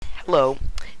Hello,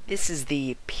 this is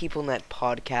the PeopleNet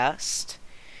podcast.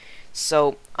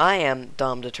 So, I am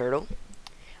Dom the Turtle,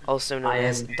 also known I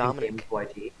as am Two Games Dominic.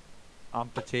 YT. I'm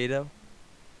Potato,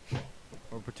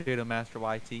 or Potato Master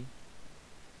YT.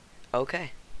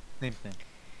 Okay, Same thing.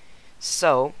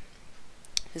 so,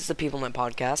 this is the PeopleNet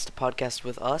podcast, a podcast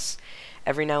with us.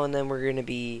 Every now and then we're going to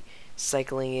be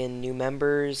cycling in new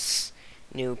members,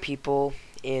 new people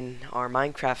in our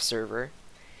Minecraft server.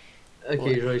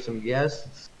 Occasionally some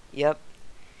guests. Yep.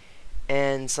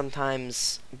 And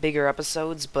sometimes bigger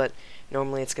episodes, but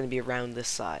normally it's going to be around this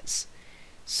size.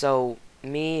 So,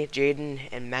 me, Jaden,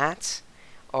 and Matt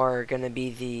are going to be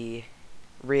the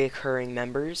reoccurring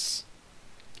members.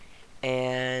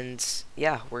 And,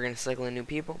 yeah, we're going to cycle in new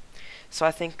people. So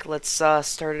I think let's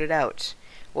start it out.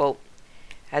 Well,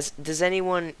 is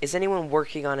anyone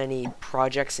working on any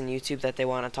projects in YouTube that they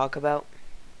want to talk about?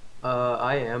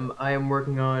 I am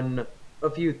working on a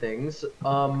few things.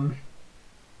 One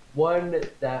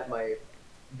that my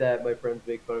friends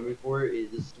make fun of me for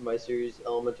is my series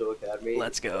Elemental Academy.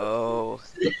 Let's go.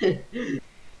 I'm a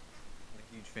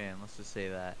huge fan. Let's just say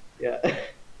that. Yeah.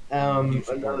 Huge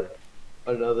supporter.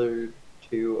 Another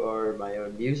two are my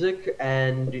own music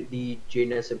and the Jane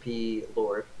SMP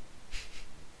lore.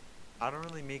 I don't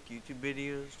really make YouTube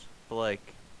videos, but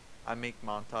like, I make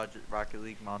Rocket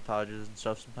League montages and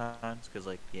stuff sometimes. Cause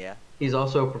like, yeah. He's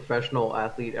also a professional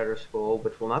athlete at our school,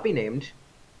 which will not be named.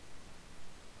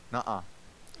 Nuh-uh.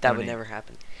 That No would names. never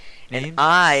happen. Names And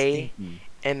I stinky.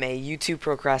 am a YouTube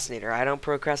procrastinator. I don't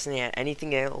procrastinate at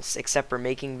anything else except for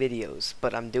making videos,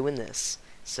 but I'm doing this.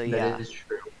 So yeah. That is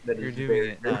true. That You're is doing very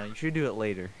it. true. No, you should do it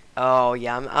later. Oh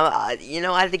yeah,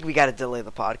 I think we got to delay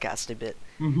the podcast a bit.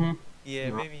 Mm-hmm. Yeah,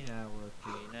 No. maybe now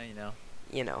we're okay. Now you know.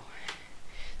 You know.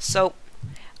 So,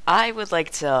 I would like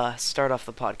to start off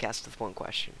the podcast with one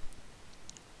question.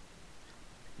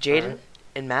 Jaden Alright.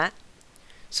 and Matt.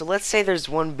 So let's say there's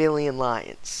 1 billion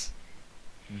lions,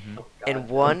 Mm-hmm. Oh, and God.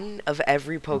 one of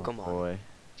every Oh, Pokemon. boy.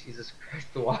 Jesus Christ,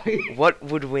 why? What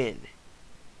would win?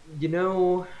 You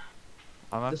know,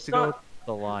 I'm gonna have It's to go not- with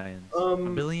the Lions. A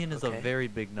um, billion is okay. a very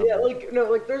big number.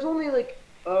 yeah, there's only like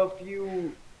a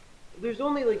few, there's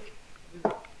only like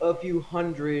a few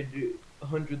hundreds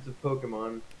of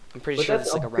Pokemon, I'm pretty but sure that's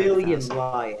it's like a around billion 1,000.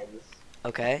 lions.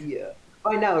 Okay. Yeah.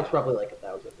 By now it's probably like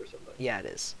 1,000 or something. Yeah, it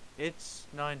is. It's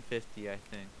 950, I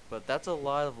think, but that's a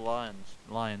lot of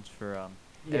lions for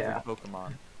Yeah. every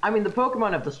Pokemon. I mean, the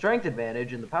Pokemon have the strength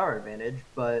advantage and the power advantage,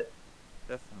 but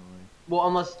Definitely. well,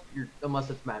 unless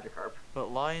it's Magikarp.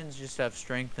 But lions just have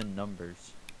strength in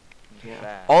numbers. Yeah.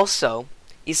 Fast. Also,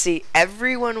 you see,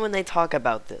 everyone when they talk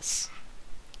about this,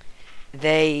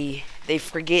 they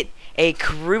forget a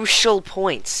crucial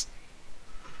point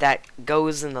that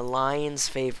goes in the Lions'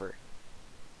 favor.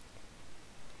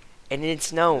 And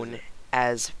it's known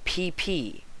as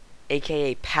PP,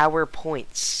 aka power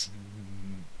points.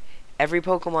 Every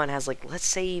Pokemon has like, let's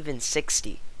say even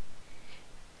 60.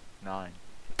 9.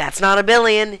 That's not a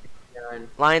billion. Nine.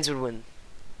 Lions would win.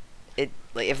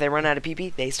 Like if they run out of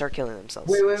PP, they start killing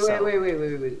themselves. Wait, So,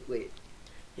 wait.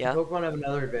 Yeah. Pokemon have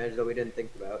another advantage that we didn't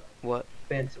think about. What?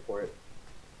 Fan support.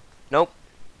 Nope.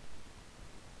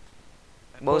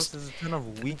 And Most- plus, there's a ton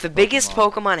of weak The biggest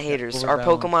Pokemon that haters are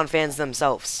overbalance. Pokemon fans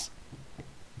themselves.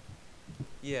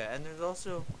 Yeah, and there's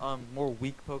also more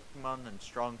weak Pokemon than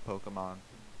strong Pokemon.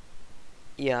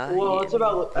 Yeah. Well, yeah. it's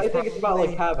about. I think it's about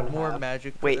like half and more half.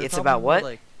 magic. Wait, there's it's probably about more, what,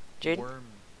 like, Jaden? worm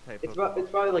type It's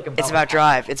Pokemon. probably like about. It's about half.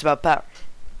 drive. It's about power.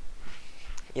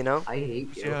 You know? I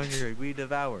hate Stay you. hungry, we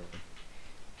devour.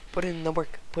 Put in the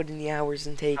work. Put in the hours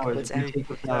and take Hours what's and out. take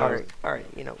what's All ours. right. All right.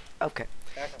 You know. Okay.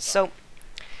 So.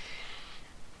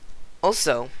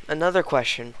 Also, another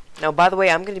question. Now, by the way,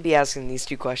 I'm going to be asking these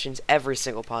two questions every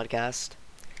single podcast.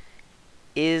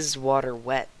 Is water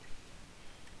wet?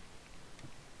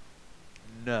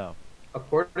 No.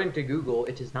 According to Google,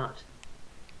 it is not.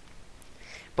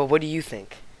 But what do you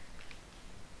think?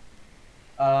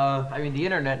 I mean, the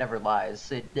internet never lies.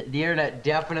 The internet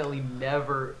definitely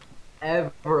never,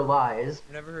 ever lies.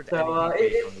 I've never heard So, anything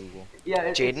based it's- on Google. Yeah,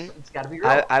 Jaden? it's gotta be real.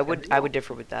 I It's gotta would be I real. would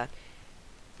differ with that.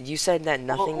 You said that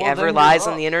nothing well, ever then you're lies on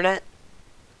wrong. the internet?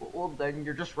 Well, then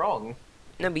you're just wrong.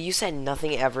 No, but you said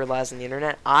nothing ever lies on the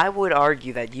internet. I would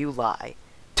argue that you lie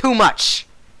too much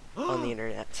on the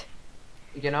internet.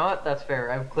 You know what? That's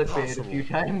fair. I've clickbaited a few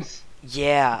Possible. times.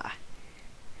 Yeah.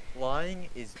 Lying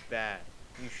is bad.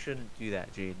 You shouldn't do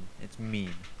that, Jaden. It's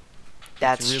mean.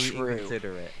 That's it's really true.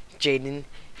 inconsiderate. Jaden,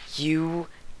 you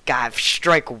got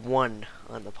strike one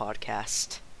on the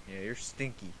podcast. Yeah, you're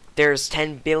stinky. There's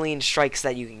 10 billion strikes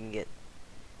that you can get.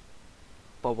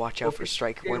 But watch out for Okay,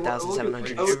 strike okay, well,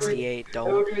 1768. I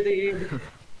Don't. would do the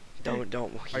Don't. You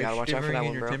Are you gotta watch out for shivering that in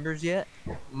one, your bro. timbers yet?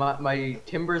 My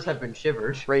timbers have been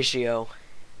shivered. Ratio.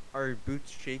 Are your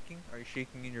boots shaking? Are you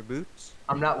shaking in your boots?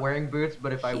 I'm not wearing boots,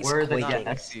 but if I He's were, then Not an quaking.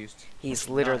 yes. excuse. He's Not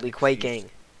an literally excuse. quaking.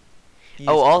 He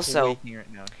Oh, is also- quaking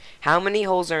right now. How many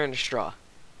holes are in a straw?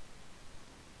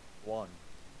 One.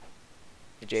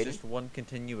 It's Jaden? just one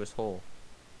continuous hole.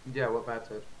 Yeah, what Matt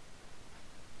said.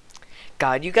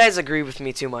 God, you guys agree with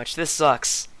me too much. This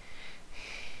sucks.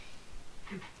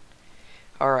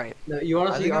 Alright. No, you want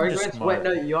I to see think I'm just arguments? smart. Wait,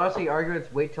 no, you want to see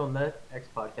arguments? Wait till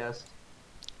next podcast.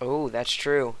 Oh, that's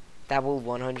true. That will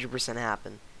 100%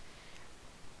 happen.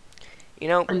 You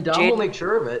know, And Dom will Jaden, make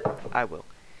sure of it. I will.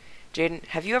 Jaden,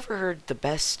 have you ever heard the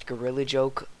best gorilla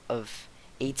joke of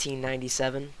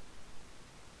 1897?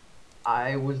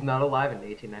 I was not alive in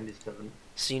 1897.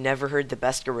 So you never heard the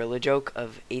best gorilla joke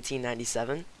of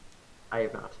 1897? I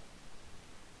have not.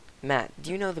 Matt,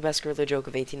 do you know the best gorilla joke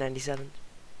of 1897?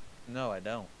 No, I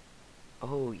don't.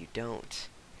 Oh, you don't.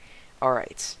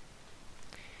 Alright.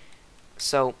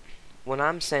 So, when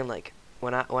I'm saying like,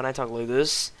 when I talk like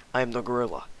this, I'm the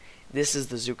gorilla. This is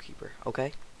the zookeeper,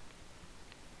 okay?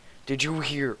 Did you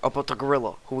hear about the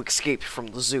gorilla who escaped from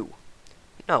the zoo?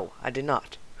 No, I did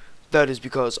not. That is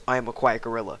because I am a quiet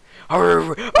gorilla.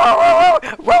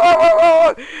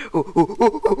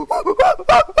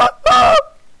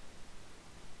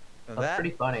 Now That's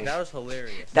pretty funny. That was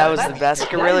hilarious. That was the That's- best that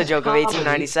gorilla is joke of comedy.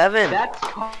 1897. That's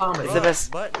comedy. It's the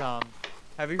best- But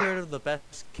have you heard of the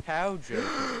best cow joke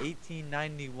of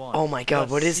 1891? Oh my God,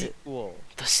 The what is it? sequel.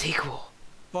 The sequel.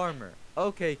 Farmer,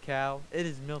 okay, cow, it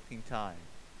is milking time.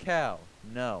 Cow,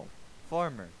 no.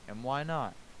 Farmer, and why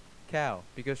not? Cow,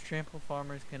 because trampled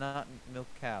farmers cannot milk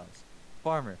cows.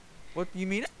 Farmer, what do you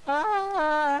mean?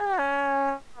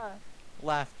 Ah!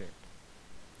 Laughter.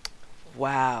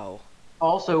 Wow.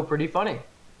 Also pretty funny.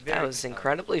 That Very was cathartic.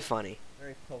 incredibly funny.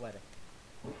 Very poetic.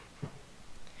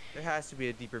 There has to be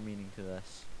a deeper meaning to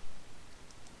this.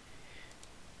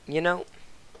 You know,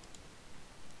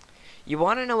 you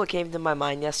want to know what came to my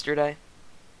mind yesterday?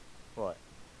 What?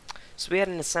 So we had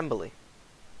an assembly.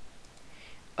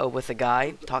 Oh, with a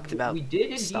guy talked about We did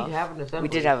indeed stuff. have an assembly. We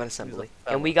did have an assembly,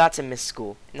 fellow. and we got to miss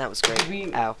school, and that was great.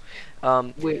 We- Ow.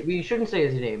 Wait, we shouldn't say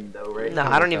his name though, right? No,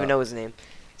 I don't even know his name.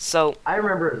 So, I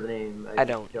remember his name. I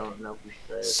don't. Don't know if we should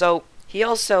say it. so he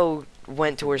also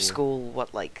went to our Cool. school.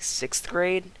 What, like 6th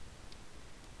grade?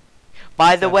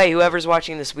 By the Seventh way, grade. whoever's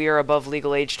watching this, we are above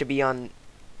legal age to be on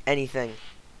anything,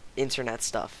 internet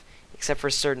stuff, except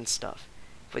for certain stuff.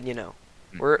 But you know,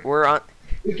 we're on.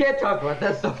 We can't talk about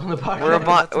that stuff on the podcast. We're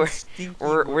about- That's a stinky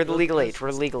We're word. the legal That's age. We're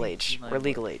a legal stinky age. We're language.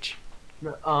 legal age.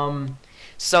 Um.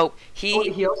 So Oh, he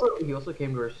he also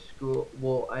came to our school.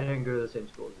 Well, I didn't go to the same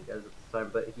school as you guys at the time,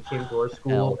 but he came to our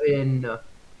school in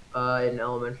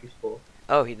elementary school.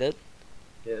 Oh, he did?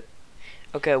 Yeah.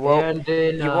 Okay, well, and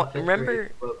in you want- 5th remember-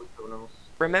 grade, but with someone else.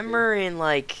 remember in,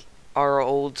 like, our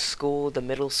old school, the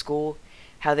middle school,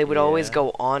 how they would always Yeah.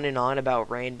 go on and on about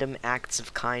random acts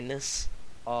of kindness?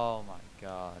 Oh my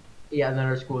god. Yeah, and then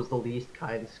our school is the least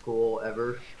kind school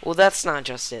ever. Well, that's not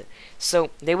just it. So,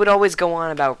 they would always go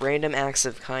on about random acts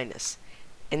of kindness.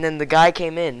 And then the guy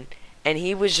came in, and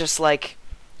he was just like,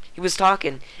 he was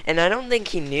talking, and I don't think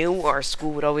he knew our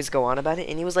school would always go on about it,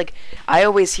 and he was like, I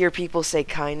always hear people say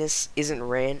kindness isn't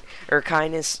or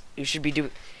kindness, you should be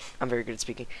doing, I'm very good at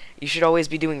speaking, you should always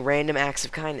be doing random acts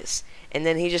of kindness. And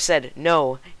then he just said,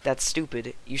 no, that's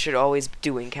stupid, you should always be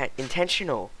doing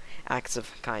intentional acts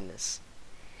of kindness.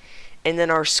 And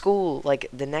then our school, like,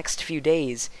 the next few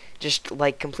days, just,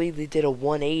 like, completely did a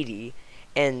 180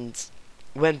 and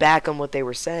went back on what they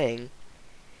were saying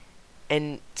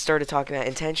and started talking about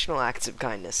intentional acts of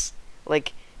kindness.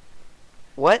 Like,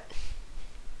 what?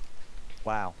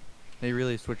 Wow. They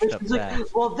really switched up It's like,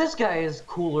 fast. well, this guy is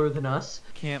cooler than us,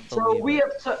 Can't so believe we it.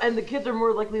 have to, and the kids are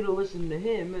more likely to listen to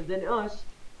him than us.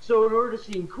 So in order to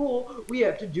seem cool, we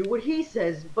have to do what he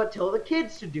says, but tell the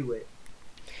kids to do it.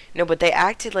 No, but they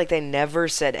acted like they never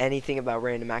said anything about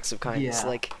random acts of kindness. Yeah.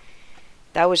 Like,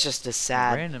 that was just a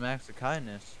sad... Random acts of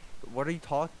kindness. What are you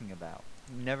talking about?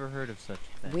 Never heard of such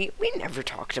a thing. We never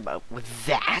talked about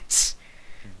that.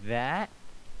 That?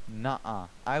 Nuh-uh.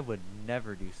 I would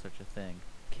never do such a thing.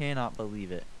 Cannot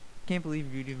believe it. Can't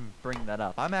believe you'd even bring that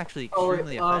up. I'm actually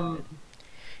extremely offended.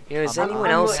 You know, does I'm- anyone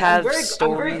I'm else I'm have very- I'm very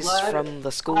stories glad from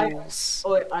the schools?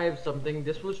 Oh, wait, I have something.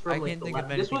 This was from I like can't the think of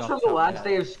this anything was off from the the top of my last head.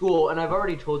 day of school, and I've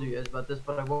already told you guys about this,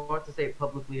 but I want to say it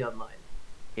publicly online.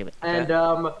 Damn it.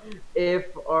 And if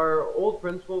our old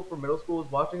principal from middle school is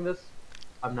watching this,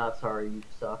 I'm not sorry, you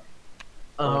suck.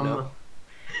 Oh, no.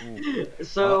 Ooh.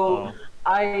 So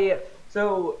Uh-oh.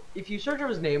 so if you search up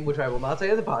his name, which I will not say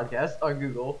in the podcast, on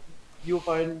Google, you'll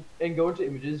find and go into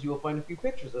images, you'll find a few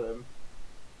pictures of him.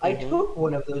 I Mhm. took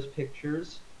one of those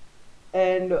pictures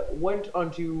and went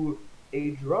onto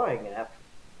a drawing app,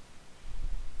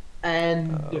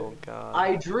 and Oh God.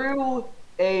 I drew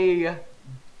a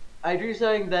I drew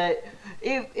something that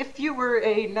if you were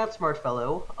a not smart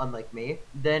fellow, unlike me,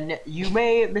 then you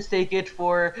may mistake it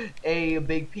for a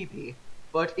big peepee.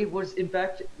 But it was in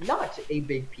fact not a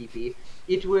big peepee.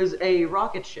 It was a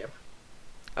rocket ship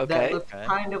that Okay. looked Okay.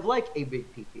 kind of like a big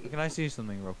peepee. Can I see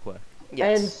something real quick? And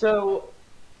Yes. so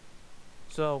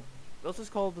So, let's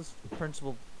just call this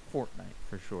Principal Fortnite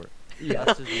for short. yeah.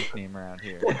 That's his nickname around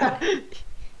here.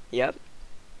 Yep.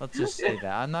 Let's just say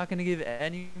that. I'm not gonna give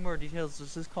any more details.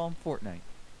 Let's just call him Fortnite.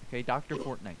 Okay, Dr.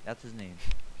 Fortnite. That's his name.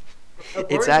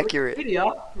 It's to accurate.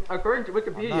 According to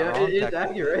I'm not Wikipedia, wrong, it is technically.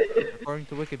 accurate. According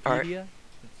to Alright. Wikipedia,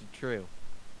 it's true.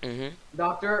 Mhm.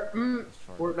 Doctor As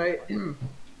far as Fortnite. I know.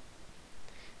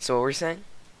 So what we're saying?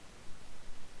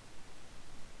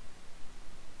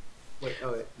 Wait,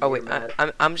 oh wait. Oh you're wait, mad.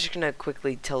 I'm just gonna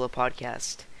quickly tell the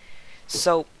podcast.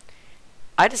 So,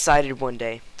 I decided one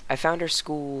day I found our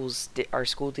school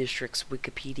district's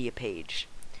Wikipedia page,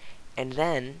 and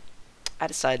then I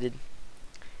decided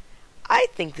I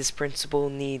think this principal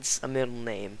needs a middle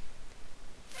name.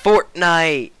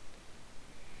 Fortnite.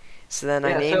 So then I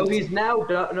Yeah, named. so he's now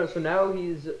no. So now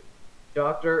he's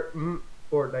Doctor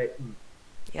Fortnite.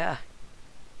 Yeah.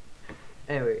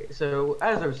 Anyway, so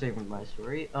as I was saying with my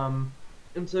story, and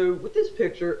so with this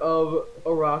picture of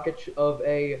of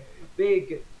a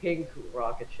big pink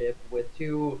rocket ship with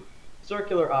two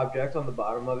circular objects on the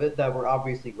bottom of it that were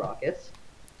obviously rockets.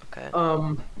 Okay.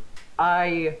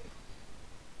 I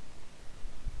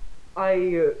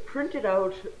printed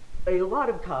out a lot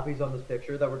of copies on this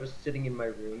picture that were just sitting in my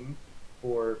room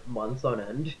for months on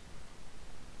end,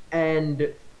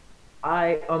 and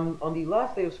I on the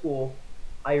last day of school,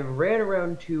 I ran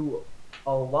around to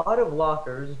a lot of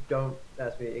lockers. Don't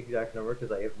ask me the exact number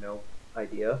because I have no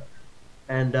idea.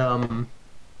 And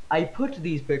I put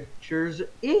these pictures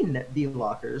in the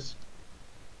lockers.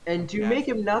 And to make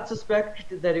him not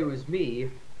suspect that it was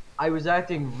me, I was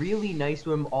acting really nice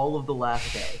to him all of the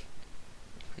last day.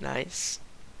 Nice.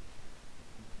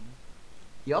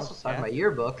 He also signed my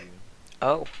yearbook.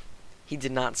 Oh, he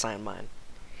did not sign mine.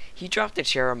 He dropped a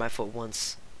chair on my foot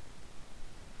once.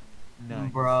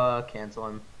 Nice. Bruh, cancel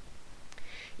him.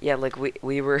 Yeah, like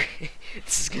we were.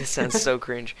 This is gonna sound so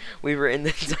cringe. We were in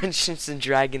the Dungeons and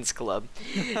Dragons club,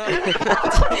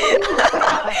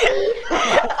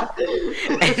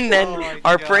 and then Oh my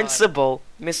our God. principal,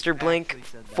 Mr. Blank, Actually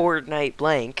said that. Fortnite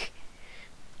Blank,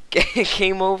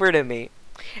 came over to me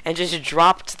and just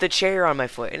dropped the chair on my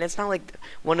foot. And it's not like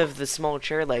one of the small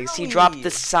chair legs. He dropped Owie.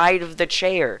 the side of the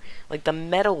chair, like the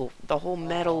metal, the whole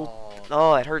metal.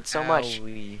 Oh, it hurt so much.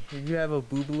 Owie. Did you have a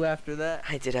boo boo after that?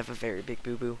 I did have a very big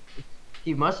boo boo.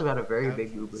 He must have had a very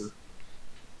big boo boo.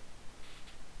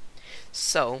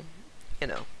 So, you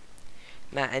know,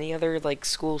 Matt, any other like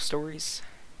school stories?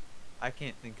 I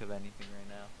can't think of anything right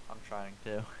now. I'm trying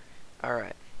to. All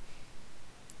right.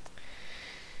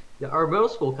 Yeah, our middle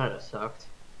school kind of sucked.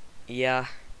 Yeah.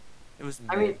 It was.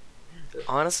 I mean,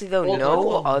 Honestly, though, Well, no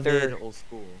Middle other, middle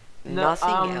school. No,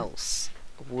 nothing else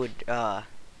would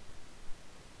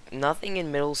nothing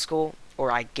in middle school,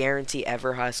 or I guarantee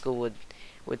ever high school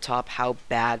would top how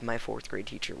bad my fourth grade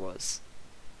teacher was.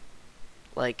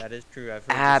 Like, That is true. I've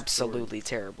heard absolutely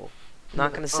terrible.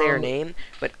 Not gonna say her name,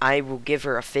 but I will give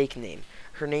her a fake name.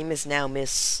 Her name is now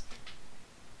Miss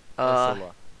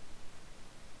Ursula.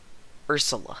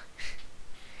 Ursula.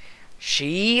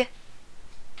 She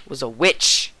was a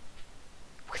witch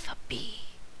with a B.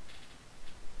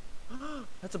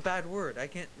 That's a bad word. I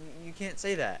can't. You can't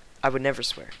say that. I would never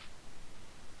swear.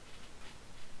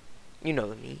 You know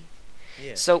me.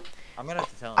 Yeah. So I'm gonna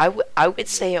have to tell him. I would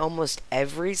say almost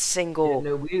every single. Yeah,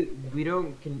 no, we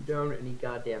don't condone any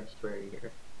goddamn swearing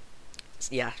here.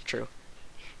 Yeah, true.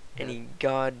 Yeah. Any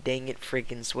god dang it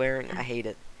freaking swearing, I hate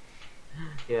it.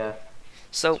 Yeah,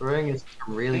 So swearing is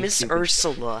really Miss stupid.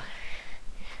 Ursula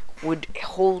would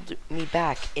hold me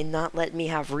back and not let me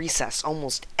have recess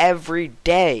almost every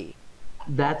day.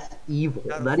 That's evil.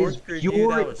 Out of That is fourth grade, dude,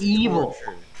 pure that was evil.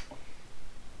 torture.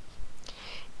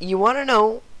 You want to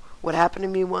know what happened to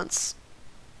me once?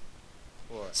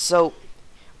 What? So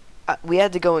we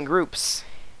had to go in groups.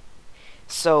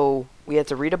 So we had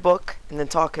to read a book and then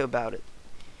talk about it.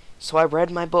 So I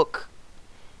read my book,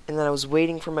 and then I was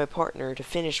waiting for my partner to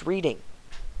finish reading.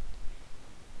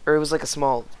 Or it was like a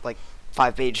small, like,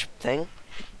 5-page thing.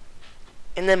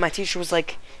 And then my teacher was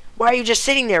like, "Why are you just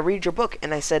sitting there? Read your book."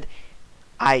 And I said,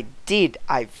 "I did.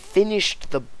 I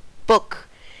finished the book."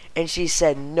 And she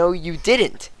said, "No, you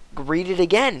didn't. read it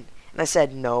again. And I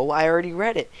said, no, I already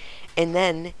read it. And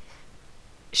then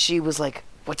she was like,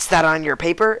 what's that on your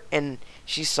paper? And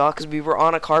she saw, because we were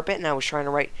on a carpet and I was trying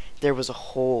to write, there was a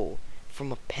hole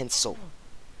from a pencil.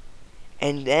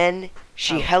 And then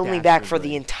she How held me back for the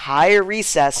dastardly. entire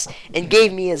recess and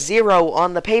gave me a 0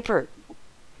 on the paper.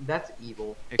 That's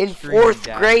evil. In Extreme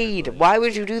 4th grade. dastardly. Why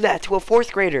would you do that to a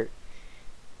 4th grader?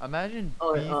 Imagine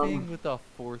Oh, beefing with a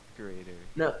 4th grader.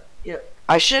 No, yeah.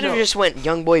 I should have No. just went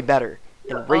young boy better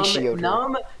and ratioed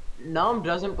her. Nam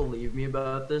doesn't believe me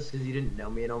about this because he didn't know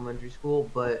me in elementary school.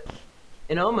 But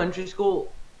in elementary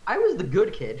school, I was the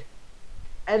good kid,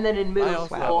 and then in middle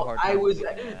also have a school, hard I time was,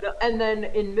 believing that. and then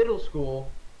in middle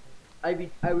school, I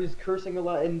was cursing a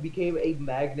lot and became a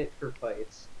magnet for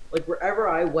fights. Like wherever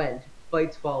I went,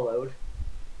 fights followed,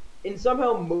 and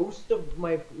somehow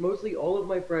mostly all of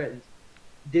my friends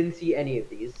didn't see any of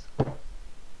these.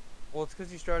 Well, it's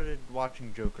because you started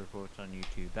watching Joker quotes on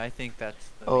YouTube. I think that's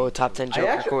the Oh, main top 10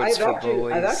 solution. Joker quotes for I've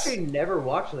boys. actually never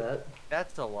watched that.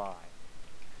 That's a lie.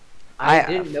 I I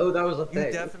didn't have. know that was a You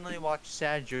thing. definitely watched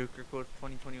Sad Joker Quotes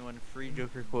 2021, Free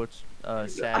Joker Quotes, I,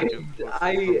 Sad Joker Quotes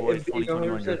I for am Boys being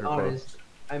 2021 100% Joker honest. Quotes.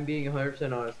 I'm being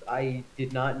 100% honest. I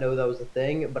did not know that was a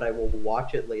thing, but I will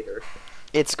watch it later.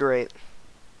 It's great.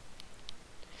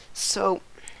 So,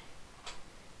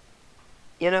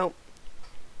 you know,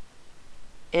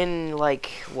 in like,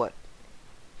 what,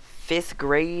 5th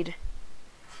grade?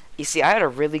 You see, I had a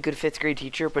really good 5th grade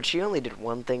teacher, but she only did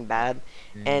one thing bad.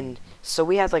 And so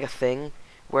we had like a thing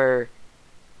where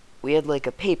we had like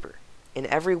a paper. And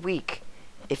every week,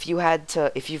 if you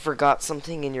forgot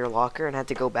something in your locker and had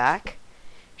to go back,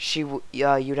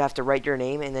 you'd have to write your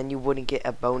name and then you wouldn't get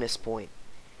a bonus point.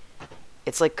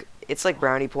 It's like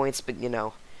brownie points, but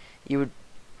you would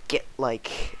get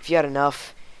like, if you had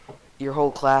enough, your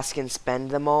whole class can spend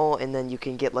them all, and then you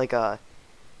can get like an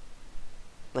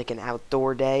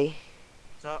outdoor day.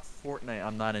 It's not Fortnite.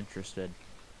 I'm not interested.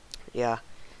 Yeah.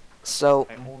 So,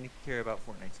 I only care about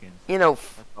Fortnite skins.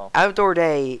 f- That's all. outdoor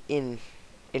day in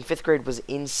 5th grade was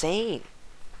insane.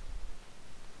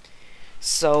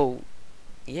 So,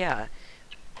 yeah.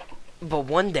 But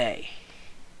one day,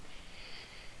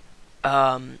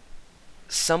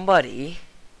 somebody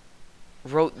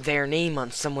wrote their name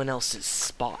on someone else's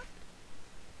spot,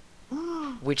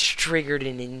 which triggered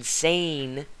an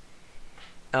insane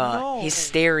No.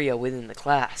 hysteria within the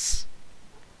class.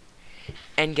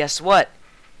 And guess what?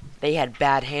 They had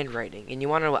bad handwriting. And you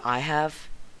want to know what I have?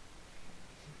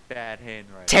 Bad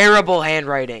handwriting. Terrible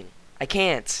handwriting. I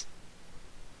can't.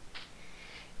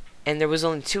 And there was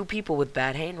only 2 people with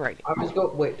bad handwriting.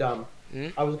 Wait, Dom. Hmm?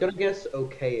 I was gonna guess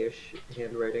okay-ish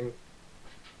handwriting.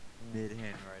 Mid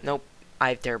handwriting. Nope. I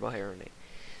have terrible handwriting.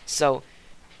 So,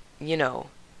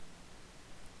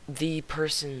 the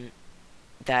person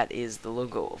that is the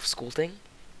logo of school thing,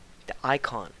 the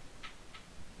icon,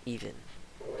 even,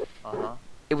 Uh-huh.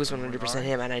 it was 100%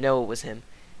 him, and I know it was him.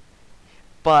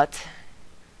 But,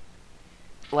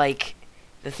 like,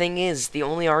 the thing is, the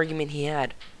only argument he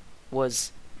had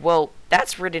was, well,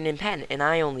 that's written in pen, and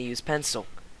I only use pencil.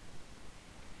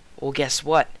 Well, guess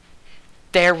what?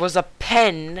 There was a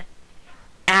pen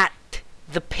at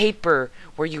the paper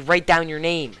where you write down your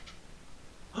name.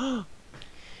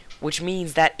 Which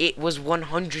means that it was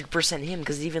 100% him,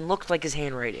 because it even looked like his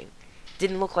handwriting.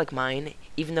 Didn't look like mine,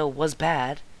 even though it was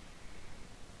bad.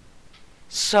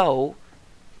 So,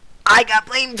 I got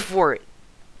blamed for it.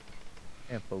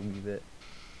 Can't believe it.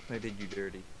 They did you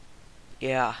dirty.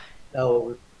 Yeah. No, it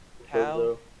was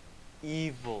How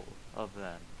evil of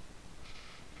them.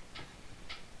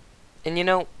 And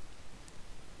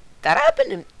that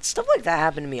happened, stuff like that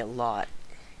happened to me a lot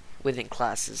within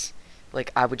classes.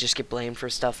 Like, I would just get blamed for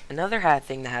stuff. Another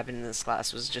thing that happened in this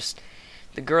class was just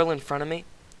the girl in front of me,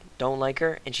 don't like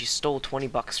her, and she stole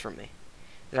 $20 from me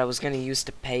that I was going to use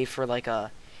to pay for, like,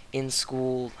 a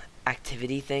in-school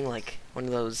activity thing, like one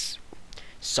of those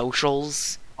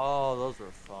socials. Oh, those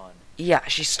were fun. Yeah,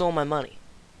 she stole my money.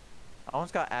 I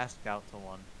once got asked out to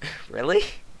one. Really?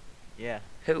 Yeah.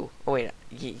 Who? Oh, wait,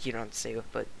 you don't have to say it,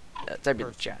 but type in the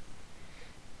Person. chat.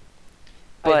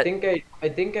 I But,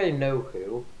 think I know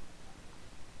who.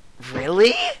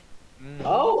 really? Mm.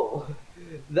 Oh,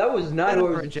 that was not I who I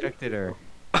was. rejected her.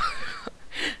 I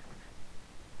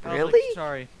was Really? like,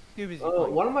 sorry. Too busy Oh,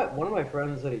 playing. one of my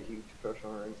friends had a huge crush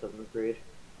on her in 7th grade.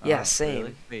 Yeah, Oh, same.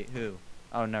 really? Wait, who?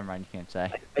 Oh, never mind. You can't say.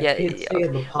 I Yeah, can't yeah, say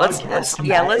on the Let's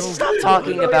podcast. let's stop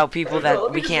talking about people No, that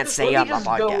let me we just- can't let say me on the just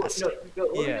go- podcast.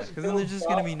 let me Yeah, just because then go there's just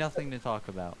gonna be from- nothing to talk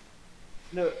about.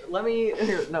 No, let me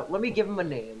give him a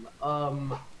name.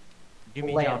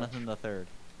 Jimmy Lamb. Jonathan the third.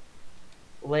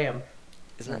 Lamb.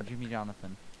 Isn't No, it? Jimmy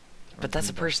Jonathan. Or But that's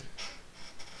a Jimmy person.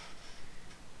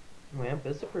 Lamp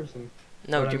is a person.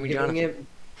 No, But I'm Jimmy giving Jonathan. him,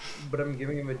 but I'm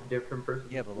giving him a different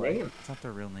person's Yeah, but like, name. it's not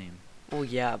their real name. Well,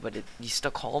 yeah, but you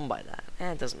still call him by that.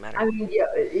 It doesn't matter. I mean, yeah.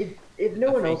 If no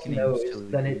A one else fake name, knows, silly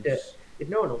then goose. if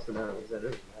no one else knows, then it doesn't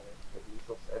matter. Like, you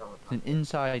still say it on It's an the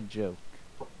inside joke.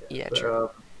 Yeah, but, true.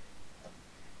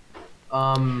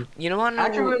 You know what?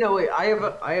 actually, no, wait. I have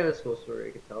a school story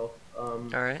I could tell. All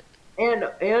right.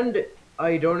 And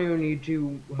I don't even need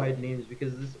to hide names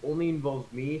because this only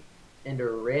involves me and a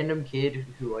random kid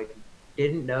who I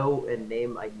didn't know and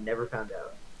name I never found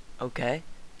out. Okay.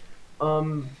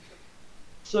 Um,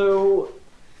 so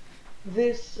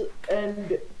this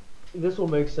and this will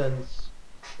make sense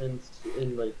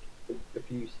in like a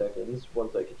few seconds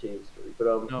once I continue the story.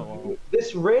 But No, well,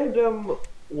 this random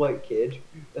white kid,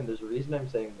 and there's a reason I'm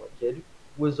saying white kid,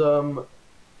 was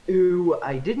who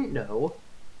I didn't know,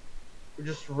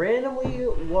 just randomly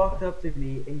walked up to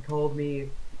me and called me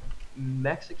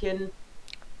Mexican,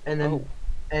 and then Oh.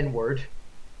 N word.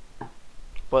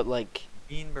 But like,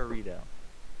 bean burrito.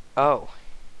 oh,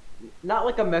 Not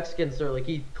like a Mexican sir, like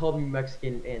he called me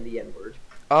Mexican and the N word.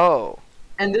 oh,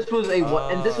 And this was a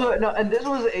what? And this was Oh. no, and this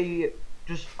was a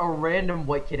just a random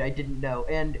white kid I didn't know,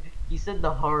 and he said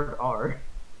the hard R,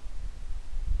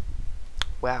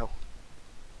 wow.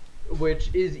 which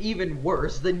is even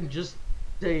worse than just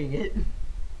saying it.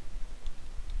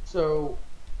 So,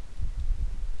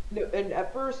 no, and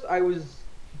at first I was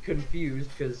confused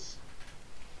because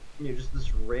just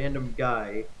this random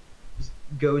guy just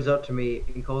goes up to me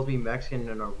and calls me Mexican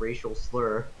in a racial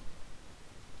slur.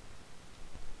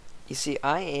 You see,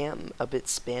 I am a bit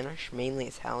Spanish, mainly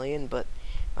Italian, but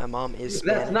my mom is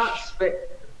Spanish. That's not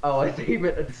Oh, I think you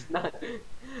meant it's not.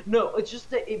 No, it's just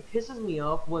that it pisses me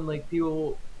off when like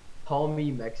people call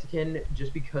me Mexican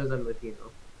just because I'm Latino.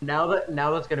 Now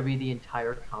that's gonna be the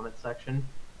entire comment section.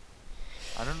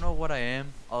 I don't know what I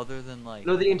am other than like.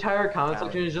 No, the entire comment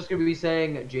Italian. section is just gonna be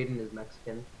saying Jaden is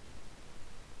Mexican.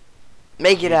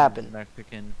 Make it happen.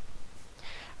 Mexican.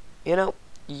 You know,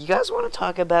 you guys want to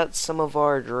talk about some of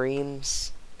our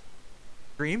dreams?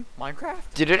 Dream? Minecraft?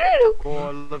 Do-do-do-do. Oh,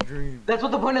 I love dreams. That's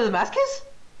what the point of the mask is?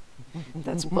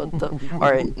 That's what the. All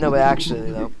right, no, but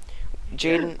actually though,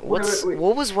 Jaden, Wait.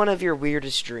 what was one of your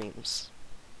weirdest dreams?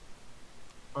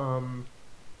 Well,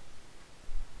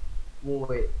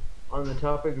 wait. On the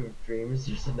topic of dreams,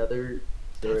 there's another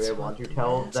story That's I want what to the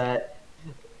tell mask-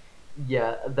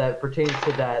 that pertains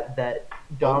to that.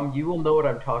 Dom, you will know what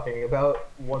I'm talking about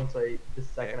the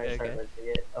second I start Okay. mentioning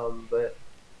it. But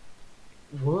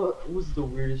what was the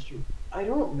weirdest dream? I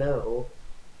don't know.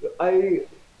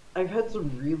 I've had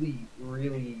some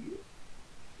really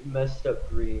messed up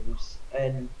dreams,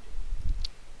 and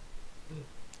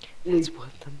That's like, what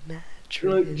the match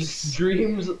just is.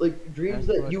 dreams That's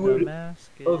that what you the would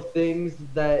mask is. of things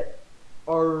that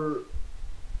are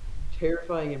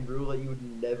terrifying and brutal that you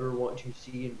would never want to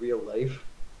see in real life.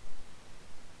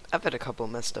 I've had a couple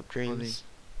messed up dreams.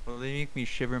 Will they make me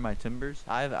shiver my timbers?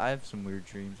 I have some weird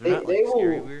dreams. They're They, not like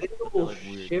scary will weird, they but they're will like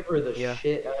weird. shiver the Yeah.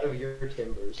 shit out of your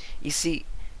timbers. You see,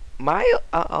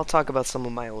 I'll talk about some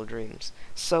of my old dreams.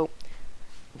 So,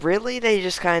 really, they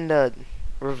just kind of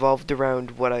revolved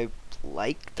around what I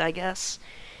liked, I guess.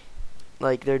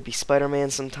 Like, there'd be Spider-Man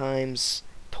sometimes,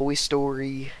 Toy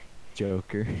Story.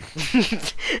 Joker.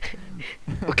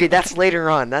 Okay, that's later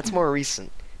on. That's more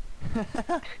recent.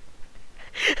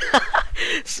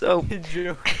 So,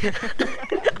 Joker.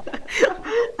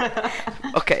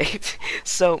 okay,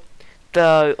 so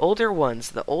the older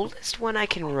ones, the oldest one I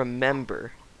can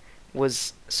remember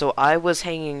was, so I was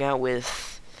hanging out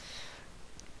with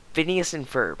Phineas and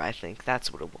Ferb, I think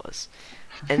that's what it was.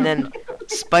 And then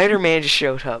Spider-Man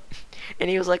showed up, and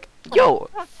he was like, "Yo,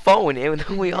 phone!" And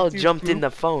then we all jumped in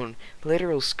the phone,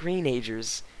 literal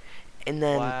screenagers. And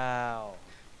then, Wow.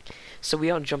 so we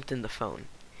all jumped in the phone,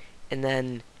 and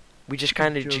then we just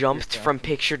kind of Joker jumped from fashion.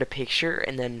 picture to picture,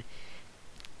 and then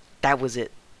that was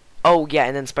it. Oh yeah,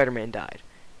 and then Spider-Man died.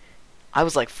 I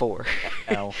was like 4,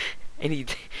 L.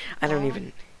 and I don't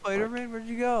even. Spider-Man, where'd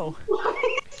you go?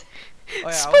 Oh, yeah, I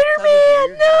was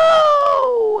Spider-Man,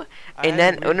 no! I And had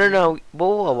then, a oh weird no, dream.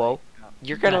 no, whoa.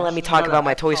 You're gonna No, let me no, talk no, about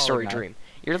my that's Toy solid, Story man. dream.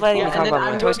 You're letting me and talk then about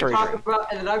I'm my Toy going Story to talk dream. about,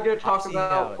 and then I'm going to talk see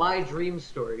about how it my dream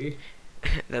story.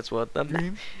 That's what the.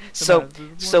 Dream? So,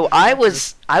 So I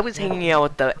was hanging out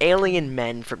with the alien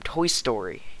men from Toy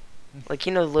Story. Like,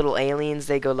 you know, the little aliens,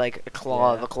 they go like a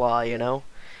claw of Yeah. a claw, you know?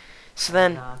 So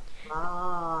then,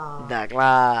 Ah. the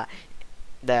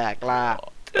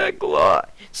claw.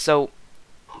 So,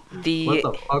 What the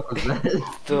the fuck was that?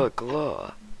 the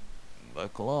claw. The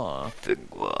claw.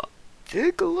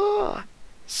 The claw.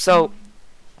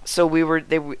 So we were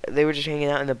they were just hanging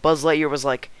out, and the Buzz Lightyear was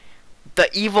like, the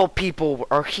evil people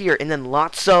are here, and then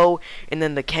Lotso, and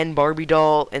then the Ken Barbie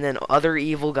doll, and then other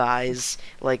evil guys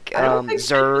like I don't think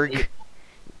Ken was Zurg.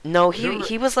 No, You're-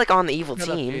 he was like on the evil Shut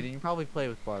up, team. Jaden. You probably play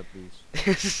with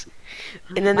Barbies.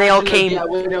 And then they all Actually, came. Yeah,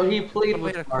 well, no, he You played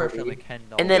played a with crush on the Barbie. Ken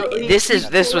doll. And then No, this was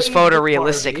played with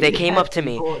photorealistic. They Barbie. came up to Yes,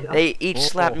 me. well, no. They each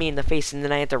slapped Oh. me in the face, and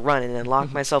then I had to run and then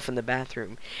lock myself in the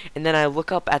bathroom. And then I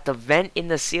look up at the vent in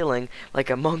the ceiling, like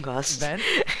Among Us. Vent?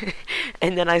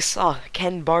 And then I saw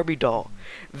Ken Barbie doll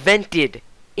vented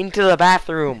into the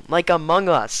bathroom, like Among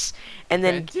Us. And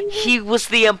then Vented? he was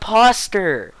the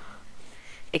imposter.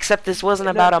 Except this wasn't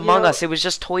No, about you Among know- Us. It was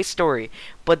just Toy Story.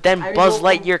 But then I mean, Buzz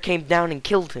well, Lightyear came down and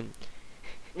killed him.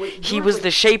 Wait, He you were was like the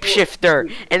shapeshifter,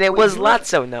 wait, and it wait, was you were-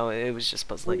 Lotso. No, it was just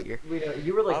Buzz Lightyear.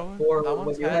 You were like I once- 4 I when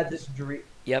once you had had this dream.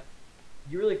 Yep.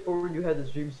 You were like 4 when you had this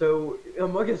dream, so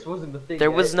Among Us wasn't the thing. There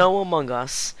yet. was no Among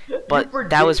Us, You but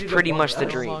that was predicted pretty Among much the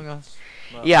Us. dream. Among Us.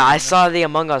 Well, Yeah, I Among Us. saw the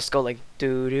Among Us go like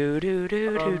do do do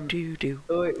do do Um, do do.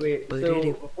 Oh wait. So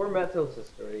Ba-do-do. before Matt tells his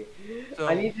story, So-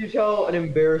 I need to tell an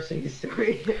embarrassing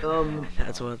story.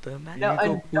 That's what the man. Now, You go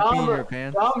and poopy in your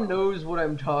pants. Dom knows what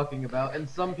I'm talking about, and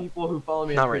some people who follow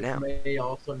me Not on right Twitch now. may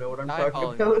also know what I'm I talking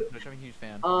follow about. you, which I'm a huge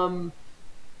fan.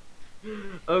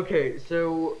 Okay,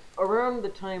 so around the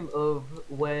time of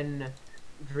when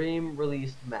Dream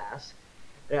released Mask,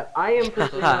 I am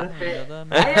personally not a fan.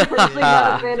 I am personally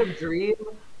not a fan of Dream,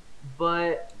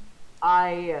 but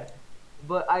I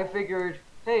figured,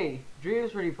 hey,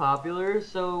 Dream's pretty popular,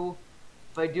 so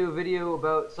if I do a video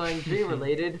about something Dream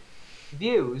related,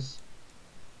 views.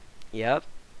 Yep.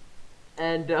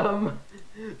 And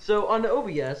so on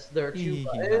OBS there are two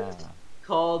buttons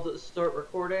called Start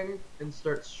Recording and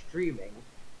Start Streaming.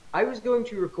 I was going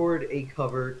to record a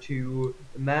cover to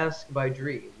Mask by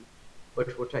Dream,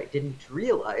 but what I didn't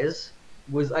realize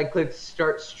was I clicked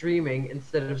Start Streaming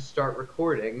instead of Start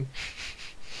Recording,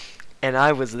 And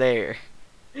I was there.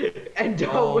 and Dom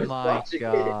Oh was my watching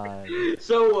god. it.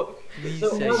 So Please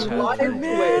so say on you live have The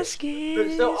it. mask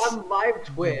Twitch, so is- on live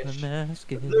Twitch, The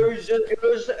mask is-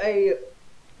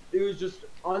 it was just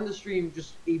on the stream,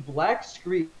 just a black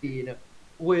screen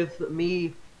with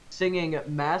me singing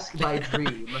 "Mask by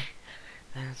Dream"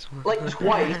 That's what like the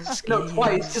twice, mask no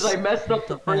twice, because I is. messed up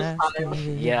the first mask time, is-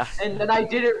 Yeah. and then I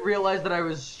didn't realize that I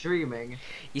was streaming.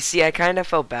 You see, I kind of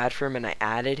felt bad for him, and I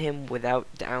added him without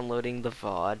downloading the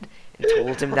VOD and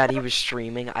told him that he was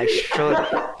streaming. I should,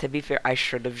 to be fair, I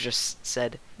should have just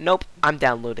said, nope, I'm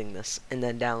downloading this, and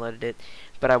then downloaded it.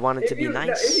 But I wanted to be If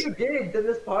nice. you did, then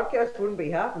this podcast wouldn't be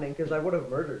happening because I would have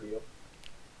murdered you.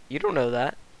 You don't know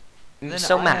that. Then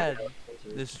So I Matt, had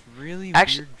this really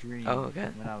Actually- weird dream oh, okay.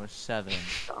 when I was 7.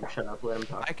 Tom, shut up. Let him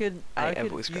talk. I could I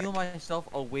could voice feel cracked. myself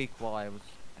awake while I was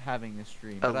having this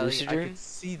dream. A but I lucid dream? could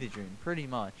see the dream pretty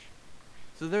much.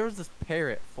 So there was this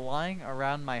parrot flying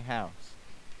around my house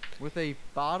with a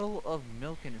bottle of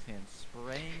milk in his hand,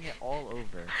 spraying it all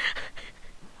over.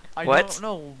 I What? don't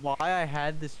know why I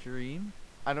had this dream.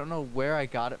 I don't know where I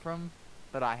got it from,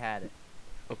 but I had it.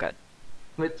 Okay.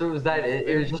 Wait, so was that it? It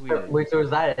Very was just weird. wait, so was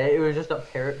that it? It was just a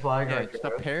parrot flying Yeah, around just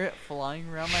your a house? parrot flying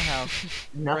around my house,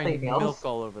 Nothing spraying else. milk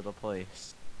all over the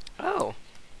place. Oh.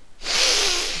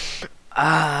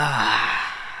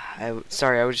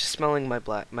 Sorry, I was just smelling my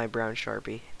brown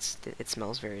Sharpie. It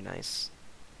smells very nice.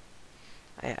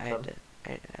 I had to,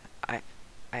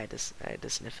 I had to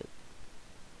sniff it.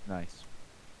 Nice.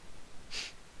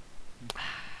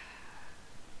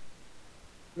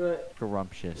 But,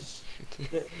 Scrumptious.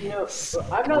 you know,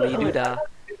 I'm not a Skibbly-doo-dah.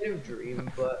 fan of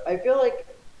Dream, but I feel like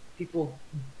people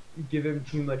give him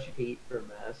too much hate for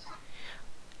Mask.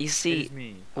 You It see, is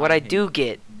me. what I hate do it.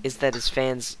 get is that his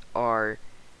fans are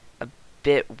a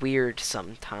bit weird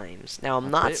sometimes. Now, I'm A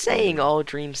not bit saying weird. all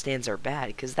Dream stands are bad,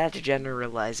 because that's a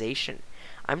generalization.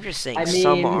 I'm just saying I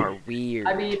some mean- are weird.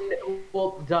 I mean,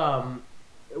 well,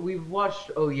 we've watched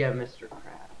Oh Yeah, Mr.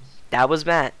 Krabs. That was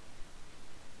Matt.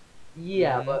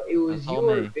 Yeah, Mhm. but it was That's all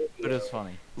your me, video. but it's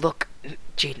funny. Look,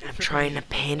 Jaden, I'm trying to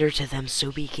pander to them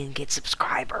so we can get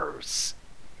subscribers.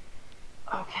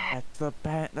 Okay, That's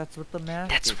what the mask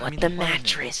That's is. I what mean, the plan is.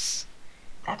 mattress.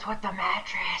 that's what the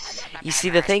mattress. You see,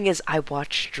 the thing is, I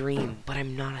watch Dream, but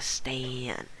I'm not a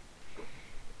stan.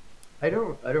 I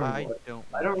don't I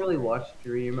don't really watch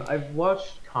Dream. I've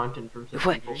watched content from some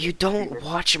What? people. You don't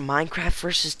watch Minecraft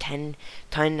versus 10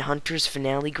 Hunters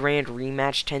Finale Grand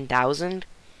Rematch 10,000?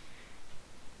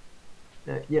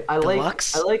 Yeah,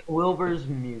 Deluxe? I like Wilbur's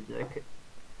music.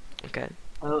 Okay.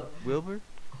 Wilbur?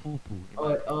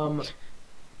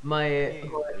 My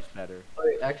Is better.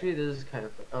 actually, this is kind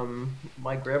of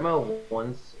my grandma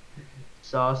once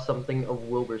saw something of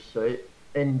Wilbur's foot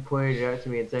and pointed it out to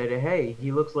me and said, "Hey,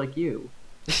 he looks like you."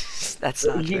 That's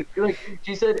not true.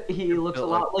 She said he looks a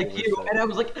built lot like like you, Wilbur and I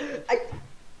was like,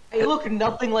 I look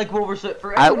nothing like Wilbur Soot.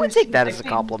 For I anyone would who's take seen that my as a face,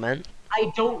 compliment.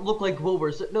 I don't look like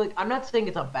Wilbur Soot. No, like, I'm not saying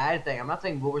it's a bad thing. I'm not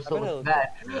saying Wilbur I Soot bet I looks look bad.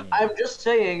 like Dream. I'm just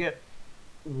saying,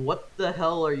 what the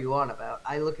hell are you on about?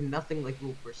 I look nothing like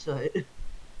Wilbur Soot.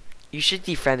 You should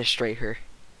defenestrate her.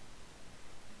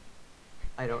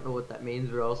 I don't know what that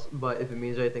means, or else. But if it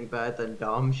means anything bad, then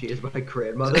dumb. She is my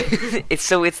grandmother. It's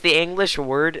the English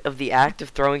word of the act of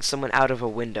throwing someone out of a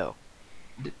window.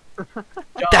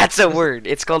 That's a word.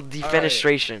 It's called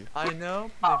defenestration. I know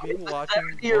the people It's a watching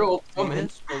 70-year-old won't see woman.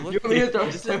 this, but You look, want me to throw a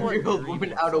this is what 70-year-old Dream woman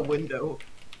looks out a like. window?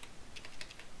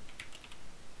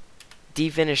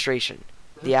 Defenestration.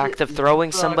 The act of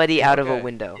throwing somebody out of a Okay.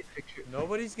 window.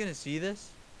 Nobody's gonna see this,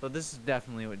 but this is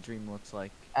definitely what Dream looks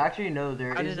like. Actually, no.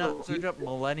 There I is did not search up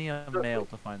millennium male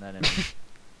to find that image.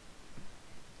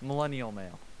 Millennial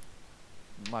male.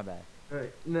 My bad.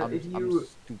 Alright, no, I'm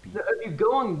stupid. if you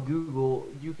go on Google,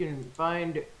 you can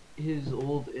find his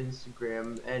old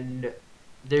Instagram, and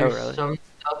there's really? some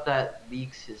stuff that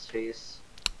leaks his face.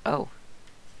 Oh.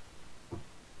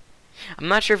 I'm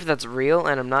not sure if that's real,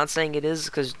 and I'm not saying it is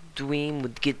because Dweem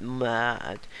would get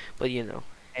mad. But you know.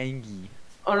 Angie.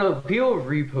 Oh no, people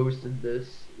reposted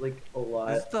this like a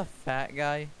lot. Is this the fat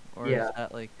guy? Or Yeah. is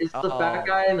that like It's the fat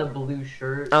guy in the blue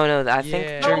shirt. Oh no, I think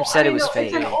Yeah. Germ said it was no,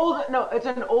 fake. It's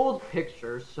an old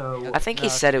picture, so I think he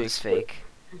No, said it it's was fake.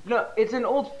 no, it's an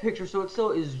old picture, so it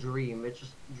still is Dream. It's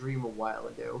just Dream a while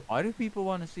ago. Why do people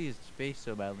want to see his face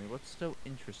so badly? What's so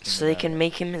interesting? So they about can it?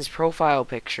 make him his profile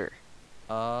picture.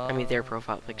 I I mean their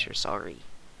profile picture, sorry.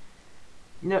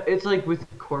 No, it's like with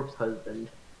corpse husband.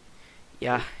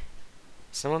 Yeah.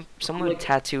 Someone Like-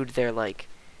 tattooed their like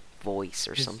voice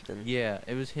or something. Yeah,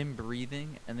 it was him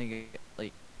breathing, and they get,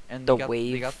 like, and The they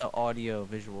wave. got the audio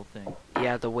visual thing.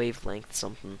 Yeah, the wavelength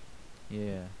something.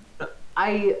 Yeah.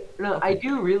 I Okay.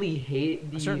 do really hate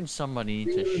A the certain somebody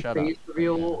needs to Dream shut up. face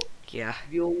reveal Yeah.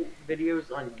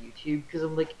 videos on YouTube because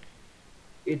I'm like,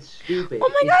 it's stupid. Oh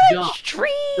my it's god, dumb. it's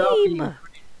Stop being Dream!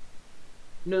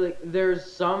 No, like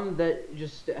there's some that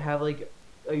just have like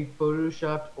a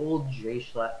photoshopped old J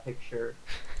Schlatt picture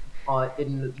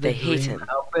in the They hate Dream him.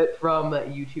 outfit from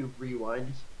YouTube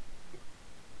Rewind.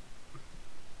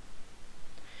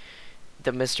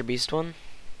 The Mr. Beast one?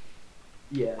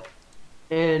 Yeah,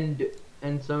 and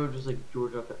some are just like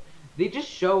George F. They just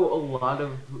show a lot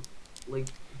of like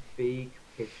fake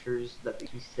pictures that they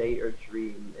say are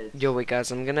Dream. It's, Yo, wait,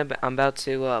 guys, I'm about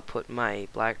to put my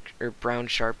black or brown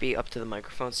Sharpie up to the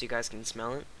microphone so you guys can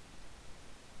smell it.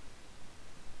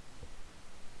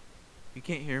 You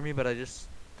can't hear me, but I just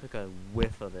took a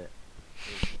whiff of it.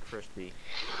 It was crispy.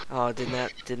 Oh,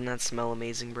 didn't that smell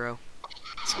amazing, bro?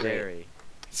 It's great. Very.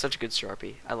 It's such a good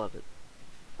Sharpie. I love it.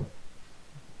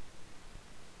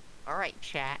 Alright,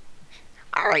 chat.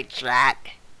 Alright, chat.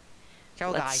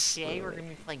 So Let's- guys, today we're gonna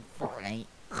be playing Fortnite.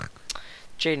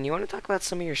 Jaden, you want to talk about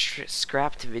some of your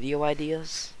scrapped video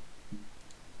ideas?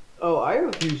 Oh, I have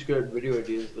a few scrapped video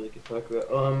ideas that I could talk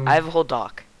about. I have a whole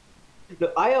doc. No,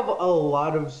 I have a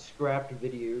lot of scrapped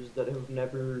videos that have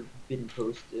never been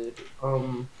posted.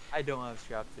 I don't have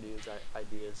scrap videos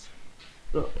ideas.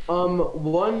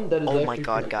 One that is Oh my actually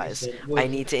god, pretty guys. recent I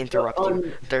was need to interrupt you.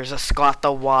 on- There's a Scott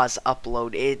the Waz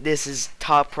upload. This is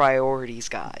top priorities,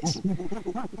 guys.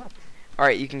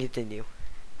 Alright, you can continue.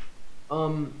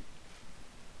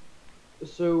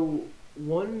 So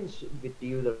one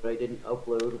video that I didn't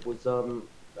upload was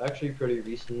actually pretty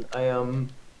recent.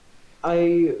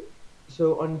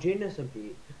 So on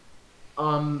JNSMP,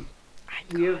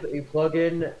 we have a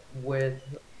plugin with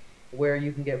where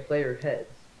you can get player heads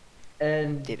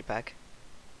and Data pack.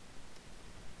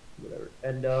 whatever.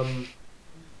 And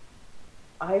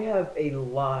I have a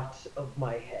lot of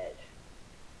my head.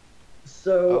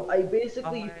 So I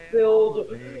basically filled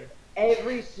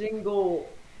every single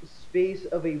space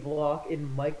of a block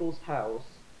in Michael's house.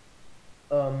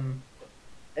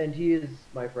 And he is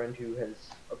my friend who has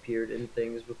appeared in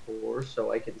things before,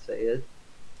 so I can say it.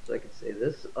 So I can say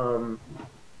this.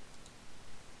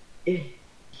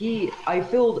 I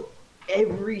filled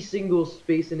every single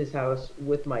space in his house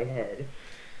with my head.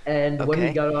 And when he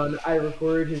Okay. got on, I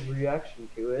recorded his reaction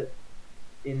to it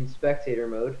in spectator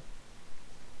mode.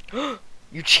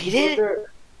 You cheated?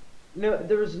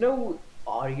 There was no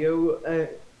audio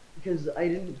because I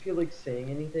didn't feel like saying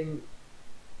anything,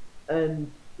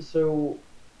 and so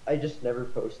I just never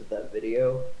posted that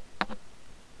video.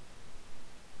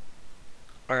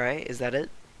 Alright, is that it?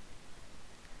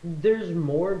 There's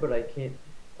more, but I can't.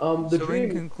 The So dream,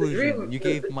 in conclusion, the dream, you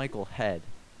gave Michael head.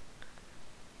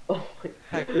 Oh my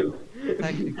Heck, god.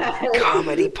 technically-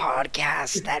 Comedy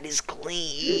podcast, that is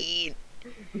clean.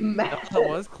 Matt, That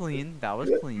was clean. That was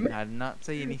clean. I did not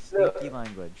say any sneaky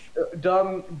language.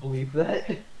 Dom, bleep that,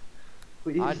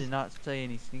 please. I did not say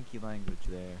any sneaky language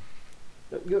there.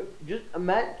 Just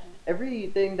Matt.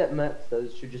 Everything that Matt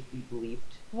says should just be bleeped.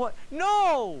 What?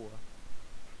 No!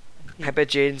 I bet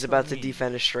Jaden's so about to mean.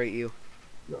 defenestrate you.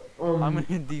 I'm gonna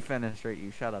defenestrate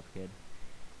you. Shut up, kid.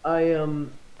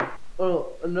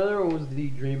 Well, another one was the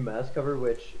Dream Mask cover,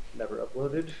 which never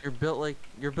uploaded. You're built like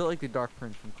the Dark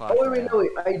Prince from Clash. Oh wait, Royale. no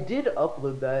wait, I did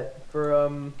upload that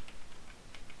for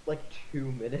like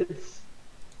 2 minutes.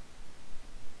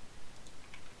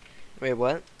 Wait,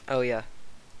 what? Oh yeah.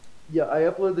 Yeah, I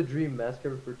uploaded the Dream Mask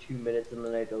cover for 2 minutes and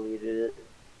then I deleted it.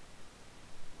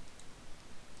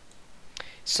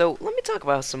 So let me talk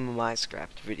about some of my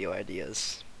scrapped video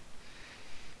ideas.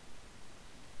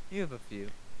 You have a few.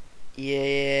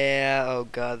 Yeah. Oh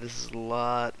god, this is a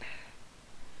lot.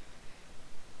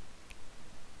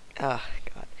 Ah,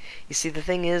 god. You see, the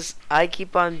thing is, I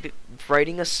keep on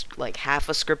writing like half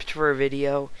a script for a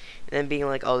video, and then being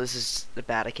like, "Oh, this is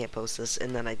bad. I can't post this,"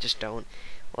 and then I just don't.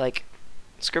 Like,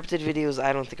 scripted videos,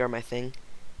 I don't think are my thing.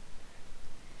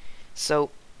 So,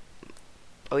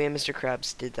 oh yeah, Mr.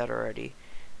 Krabs did that already.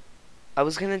 I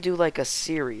was gonna do like a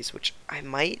series, which I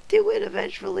might do it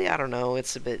eventually. I don't know.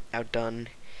 It's a bit outdone.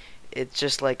 It's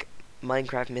just like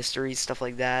Minecraft mysteries, stuff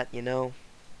like that, you know.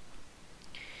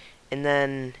 And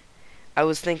then I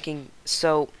was thinking,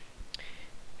 so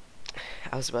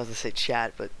I was about to say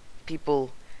chat, but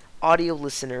people, audio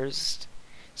listeners.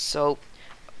 So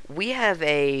we have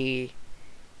a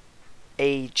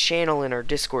channel in our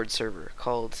Discord server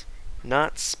called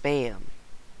Not Spam.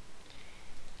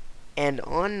 And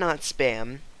on Not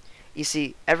Spam, you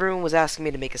see, everyone was asking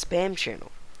me to make a spam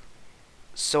channel.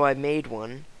 So I made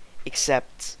one,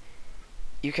 except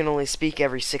you can only speak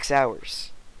every 6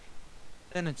 hours.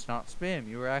 Then it's not spam.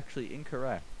 You were actually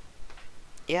incorrect.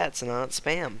 Yeah, it's not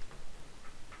spam.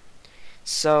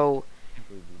 So I can't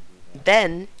believe you did that.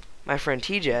 then, my friend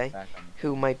TJ, Back on the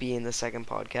who might be in the second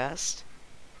podcast,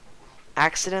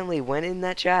 accidentally went in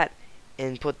that chat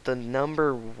and put the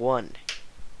number 1.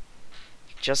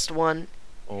 Just 1.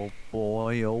 Oh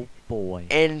boy, oh boy.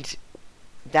 And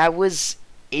that was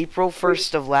April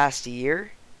 1st of last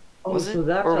year. Oh, Was so it?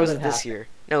 that's Or how was that it this happened. year?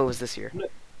 No, it was this year.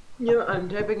 Yeah, I'm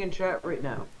typing in chat right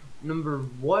now. Number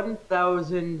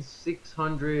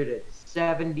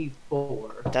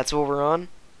 1674. That's what we're on.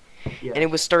 Yeah. And it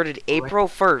was started April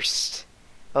 1st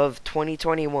of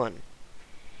 2021.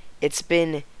 It's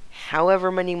been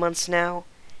however many months now,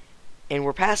 and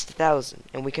we're past 1,000,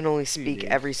 and we can only speak days.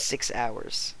 every 6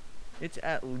 hours. It's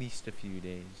at least a few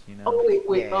days, you know. Oh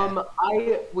wait,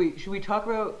 Yeah. wait, should we talk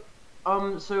about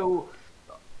so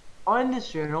on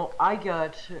this channel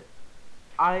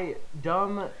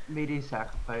Dumb made a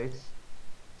sacrifice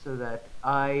so that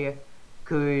I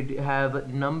could have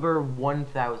number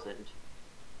 1000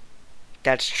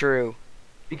 That's true.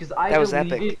 because I That was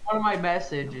deleted epic. one of my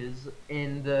messages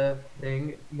in the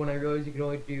thing when I realized you could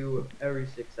only do every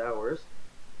 6 hours.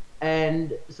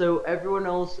 And so everyone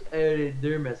else edited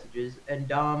their messages, and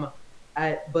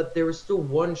but there was still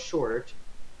one short,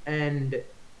 and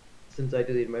since I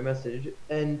deleted my message,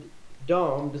 and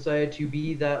Dom decided to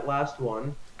be that last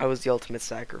one. I was the ultimate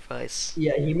sacrifice.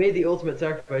 Yeah, he made the ultimate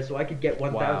sacrifice so I could get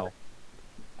 1,000.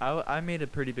 Wow. I made a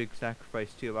pretty big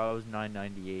sacrifice too. I was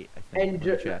 998, I think. And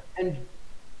Let me check.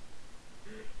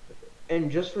 and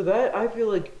just for that, I feel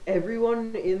like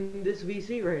everyone in this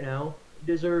VC right now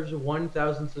deserves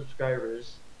 1,000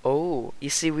 subscribers. Oh, you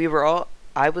see,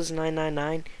 I was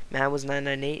 999, Matt was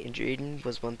 998, and Jaden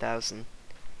was 1,000.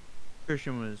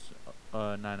 Christian was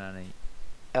 998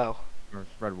 Oh, or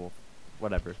Red Wolf,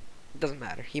 whatever. doesn't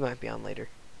matter. He might be on later.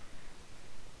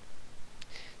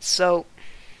 So,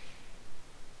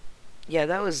 yeah,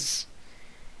 that was.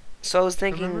 So I was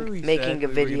thinking Remember we making said a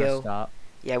we were gonna video. stop?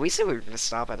 Yeah, we said we were gonna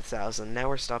stop at 1,000. Now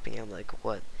we're stopping at like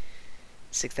what,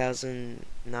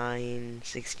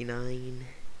 6,969.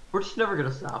 We're just never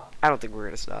gonna stop. I don't think we're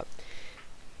gonna stop.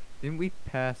 Didn't we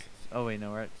pass? Oh wait,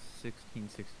 no, we're at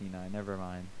 1669. Never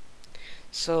mind.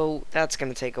 So that's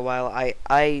gonna take a while.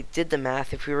 I did the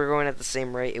math. If we were going at the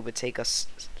same rate, it would take us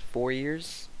 4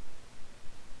 years.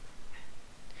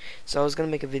 So I was gonna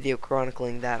make a video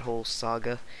chronicling that whole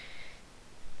saga.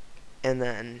 And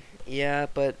then, yeah,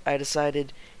 but I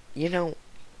decided,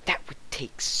 that would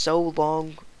take so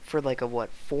long for like a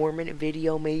 4-minute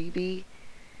video maybe,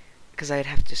 because I'd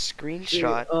have to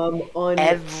screenshot On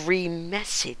every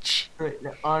message.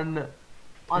 on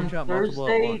Screenshot multiple at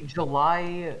Thursday, once.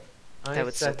 July. That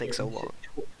would still take so long.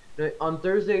 On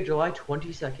Thursday, July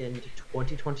 22nd,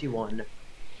 2021,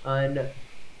 on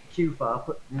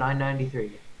QFOP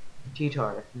 993.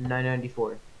 T-Tar,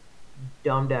 994.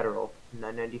 Dom Datterall,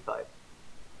 995.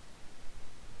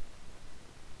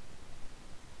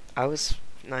 I was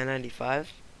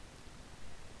 995.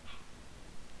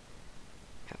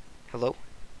 Hello?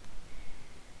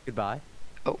 Goodbye.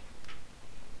 Oh,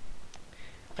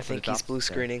 I think it he's drops blue there.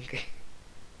 screening.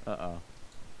 Uh-oh.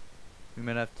 We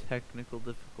might have technical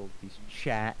difficulties.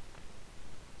 Chat.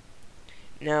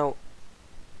 Now,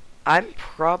 I'm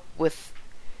with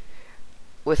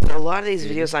a lot of these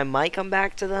Jaden? videos, I might come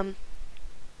back to them.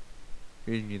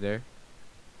 Is you there?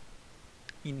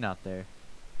 He's not there.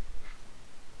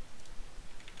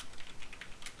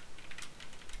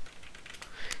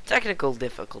 Technical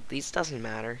difficulties doesn't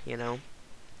matter, you know.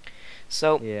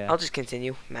 So Yeah. I'll just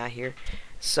continue. Matt here.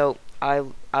 So I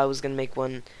was gonna make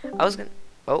one. I was gonna.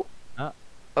 Oh. Uh.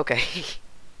 Okay.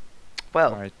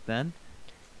 Well. Alright then.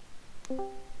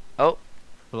 Oh.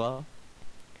 Hello?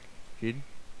 Jaden?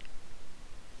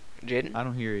 Jaden. I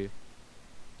don't hear you.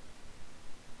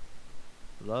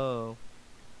 Hello?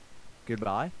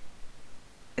 Goodbye?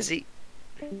 Is he?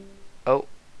 Oh.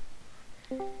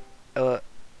 We're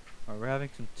having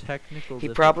some technical He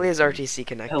probably has difficulties. RTC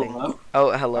connecting. Hello.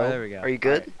 Oh, hello. Alright, there we go. Are you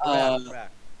good? Alright, we're back, Uh, we're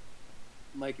back.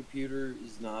 My computer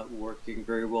is not working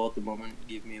very well at the moment.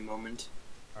 Give me a moment.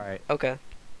 Alright. Okay.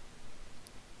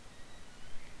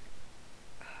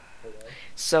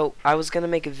 So I was gonna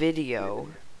make a video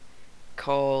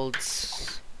called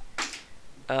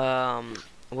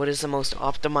what is the most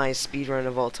optimized speedrun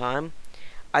of all time?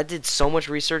 I did so much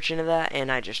research into that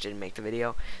and I just didn't make the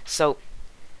video. So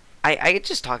I could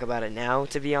just talk about it now,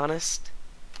 to be honest.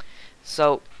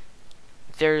 So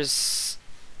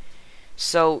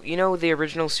you know the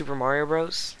original Super Mario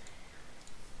Bros?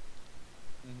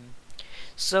 Mm-hmm.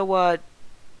 So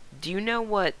do you know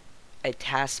what a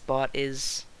task bot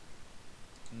is?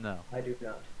 No. I do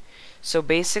not. So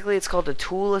basically, it's called a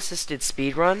tool-assisted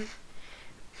speedrun,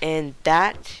 and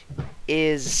that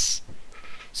is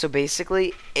so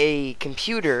basically a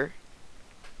computer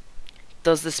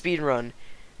does the speedrun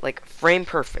like frame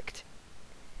perfect.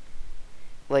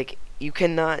 Like you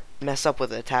cannot mess up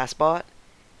with a task bot.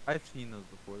 I've seen those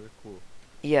before. They're cool.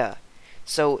 Yeah.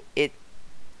 So it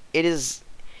is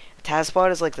a task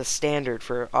bot is like the standard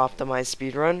for optimized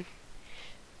speedrun.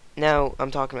 Now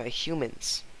I'm talking about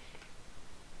humans.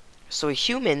 So a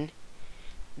human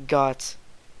got...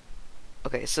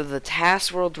 Okay, so the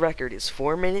task world record is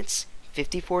 4 minutes,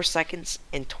 54 seconds,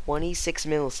 and 26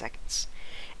 milliseconds.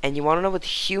 And you want to know what the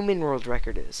human world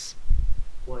record is?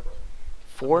 What?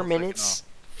 4 Almost second minutes,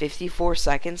 54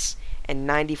 seconds, and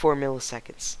 94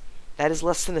 milliseconds. That is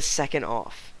less than a second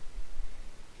off.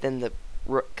 Than the...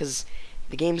 Because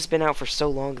the game's been out for so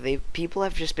long, people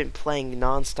have just been playing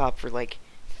non-stop for like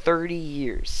 30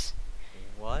 years.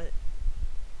 What?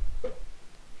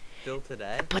 Still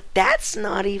today? But that's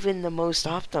not even the most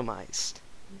optimized.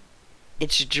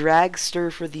 It's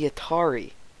Dragster for the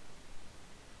Atari.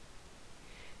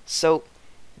 So,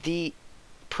 the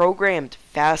programmed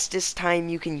fastest time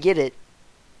you can get it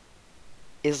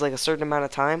is like a certain amount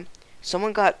of time.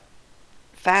 Someone got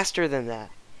faster than that.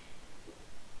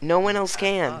 No one else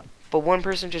can. But one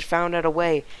person just found out a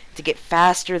way to get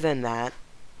faster than that.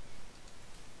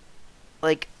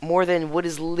 Like, more than what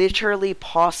is literally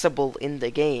possible in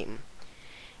the game.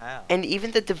 How? And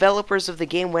even the developers of the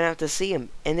game went out to see him,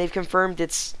 and they've confirmed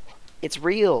it's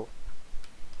real.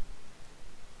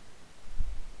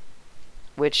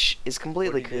 Which is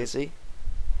completely What'd he do? crazy.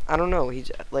 I don't know. I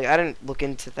didn't look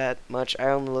into that much. I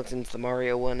only looked into the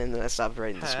Mario one, and then I stopped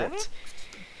writing the script.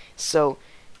 So,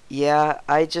 yeah,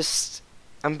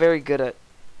 I'm very good at...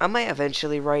 I might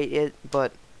eventually write it,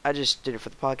 but I just did it for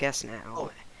the podcast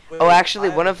now. Oh, actually,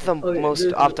 one of the Oh, yeah, most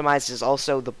there's a- optimized is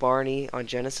also the Barney on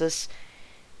Genesis.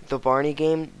 The Barney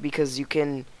game, because you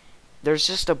can... There's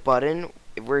just a button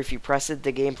where if you press it,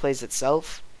 the game plays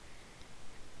itself.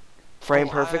 Frame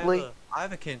perfectly. I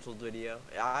have a canceled video.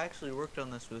 I actually worked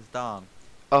on this with Dom.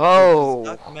 Oh!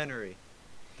 This documentary.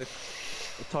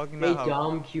 Talking A about how...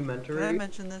 Dom Can I documentary.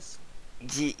 mention this?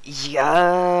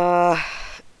 Yeah...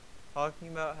 Talking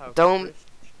about how Don't-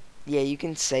 Yeah, you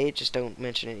can say it, just don't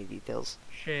mention any details.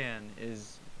 Christian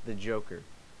is the Joker.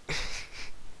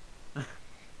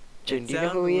 Jin, It do you know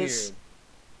who sounds he is?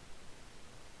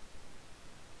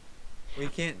 weird.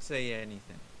 We can't say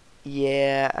anything.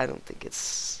 Yeah, I don't think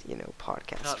it's,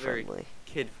 podcast Not very- friendly.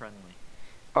 Kid friendly.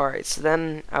 Alright, so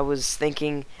then I was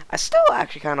thinking, I still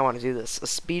actually kind of want to do this. A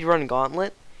speedrun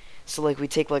gauntlet. So, like, we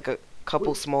take, like, a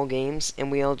couple small games, and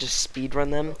we all just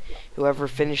speedrun them. Whoever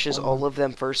finishes all of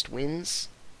them first wins.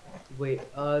 Wait,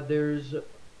 there's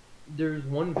there's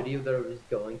one video that I was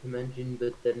going to mention,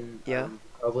 but then Yeah. I'm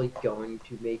probably going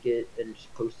to make it and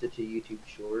just post it to YouTube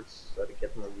Shorts so to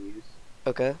get more views.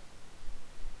 Okay.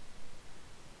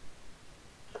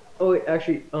 Oh, wait,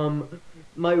 actually,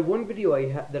 my one video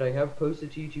that I have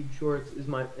posted to YouTube Shorts is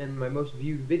my most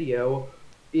viewed video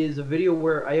is a video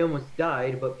where I almost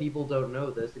died, but people don't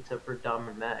know this except for Dom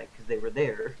and Matt because they were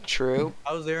there. True.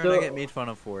 I was there and I get made fun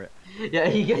of for it. Yeah,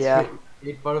 he gets Yeah.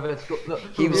 made fun of at school. No,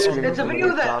 He was it's screaming a from the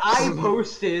video that rooftops. I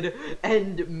posted,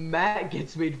 and Matt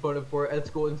gets made fun of for it at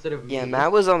school instead of me. Yeah,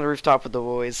 Matt was on the rooftop with the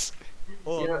boys.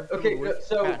 Oh, Yeah, I'm the okay, voice.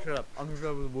 so- Matt, shut up. I'm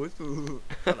the voice.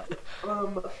 Shut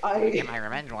up. Get my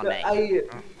revenge one day.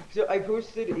 I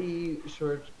posted a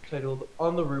short titled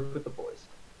 "On the Roof with the Boys,"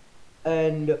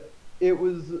 and it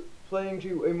was playing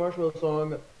to a Marshmallow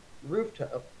song,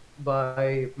 "Rooftop"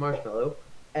 by Marshmallow,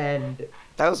 and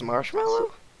That was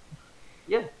Marshmallow?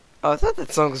 yeah, Oh, I thought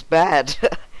that song was bad.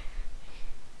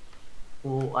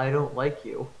 well, I don't like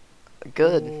you.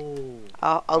 Good. Oh.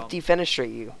 I'll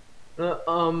defenestrate you.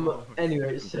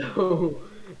 Anyway,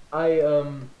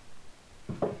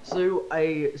 so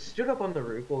I stood up on the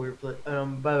roof while we were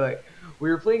playing. By the way, we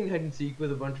were playing hide and seek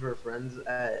with a bunch of our friends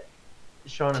at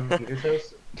Sean and Peter's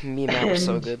house. Me and Matt were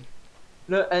so And- good.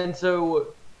 No, and so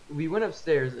we went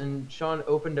upstairs, and Sean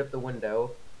opened up the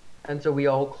window, and so we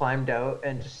all climbed out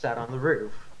and just sat on the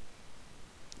roof.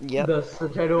 Yep. Thus the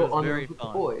It title was "On the very Roof with the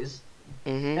fun. Boys."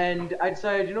 Mhm. And I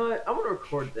decided, you know what, I'm gonna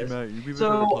record this. Matt, you be So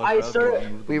better to talk I about started-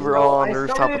 it. We were No, all on I the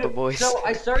rooftop with the started- boys. So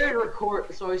I started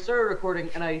recording,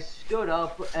 and I stood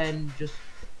up and just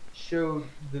showed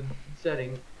the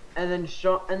setting, and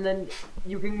then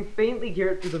you can faintly hear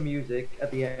it through the music at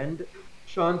the end.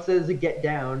 Sean says, "Get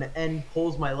down," and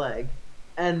pulls my leg,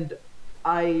 and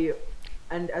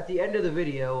at the end of the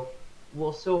video,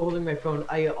 while still holding my phone,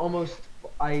 I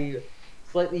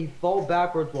slightly fall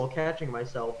backwards while catching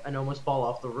myself and almost fall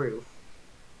off the roof.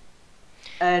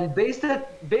 And based on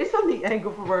the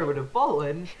angle from where I would have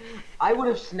fallen, I would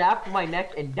have snapped my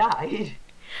neck and died.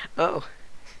 Oh.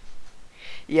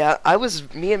 Yeah,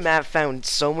 me and Matt found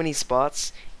so many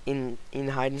spots in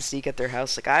hide and seek at their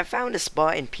house. Like, I found a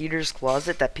spot in Peter's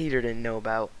closet that Peter didn't know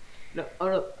about. No, oh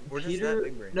no, We're just Peter. that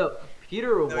big brain. No, Peter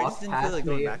No, I just walked didn't feel past like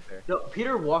going me. back there. No,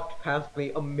 Peter walked past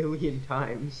me a million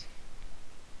times.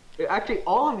 Actually,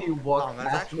 all of you Oh, walked that's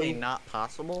past actually me. not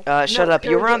possible. Shut No, up.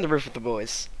 You were no. on the roof with the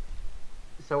boys.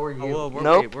 So were you. Oh, well,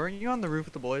 Nope. wait, weren't you on the roof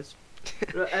with the boys?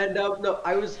 And no,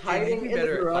 I was Dude, hiding you'd be in the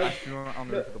better at garage. class if you weren't on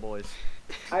the roof with the boys.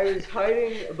 I was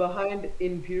hiding behind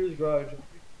in Peter's garage,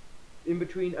 in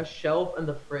between a shelf and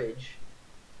the fridge,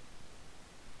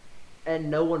 and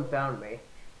no one found me.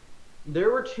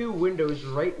 There were two windows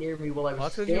right near me while I Well,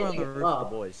 was that's because you were on standing the roof with the up,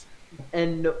 boys.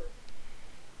 and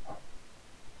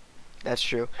That's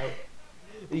true.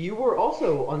 you were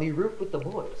also on the roof with the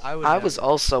boys. I I was never.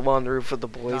 also on the roof with the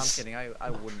No, I'm boys. kidding. I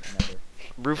wouldn't never.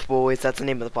 Roof Boys, that's the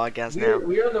name of the podcast now.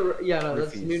 We're on the yeah no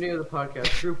that's the Roofies. new name of the podcast.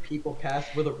 True People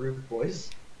Cast with a Roof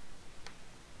Boys.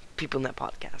 PeopleNet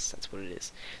podcast, that's what it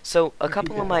is. So, a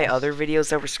couple of my Yes. other videos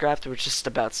that were scrapped were just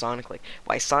about Sonic, like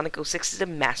why Sonic 06 is a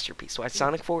masterpiece, why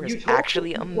Sonic 4 is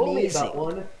actually you told me about amazing.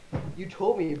 one. You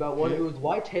told me about one. It was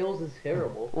why Tails is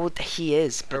terrible. Well, he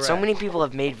is, but so Correct. many people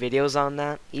have made videos on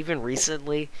that, even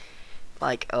recently.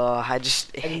 Like, And it's then-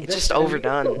 just and you can still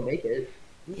overdone. make it.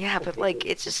 You can Yeah, still but make like, it.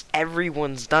 it's just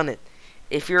everyone's done it.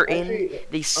 If you're in Actually,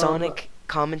 the Sonic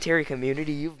commentary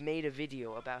community, you've made a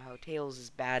video about how Tails is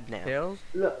bad now. Tails?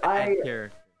 No, Bad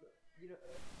character.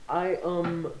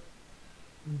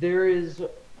 there is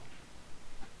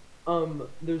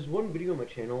there's one video on my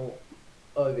channel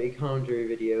of a commentary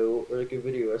video or like a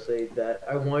video essay that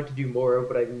I want to do more of,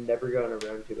 but I've never gotten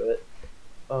around to it.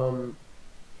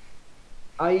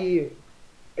 I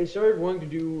started wanting to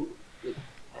do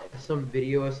some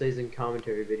video essays and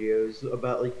commentary videos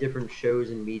about like different shows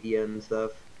and media and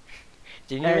stuff.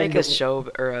 Didn't you make And- a show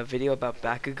or a video about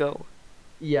Bakugo?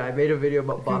 Yeah, I made a video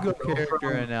about Google Bakugo character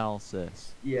from-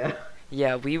 analysis. Yeah,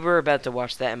 Yeah, we were about to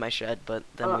watch that in my shed, but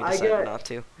then we I decided got- not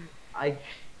to.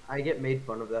 I get made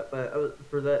fun of that, but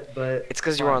for that, but It's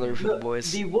because you were on the roof with the, the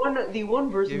boys. the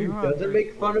one person Yeah, you who were on the doesn't roof make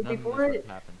with fun the of boys. me None for this it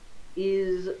would happen.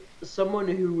 is someone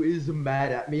who is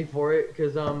mad at me for it,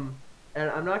 cause and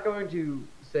I'm not going to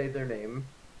say their name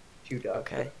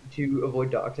Okay. to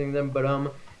avoid doxing them, but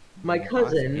my Yeah,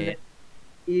 cousin doxing it.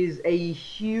 is a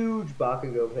huge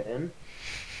Bakugo fan,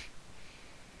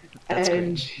 That's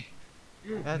and cringe.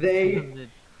 That they sounded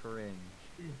cringe.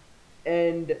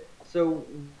 and so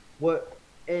what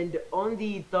and on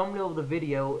the thumbnail of the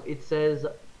video it says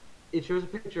it shows a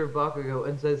picture of Bakugo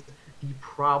and says the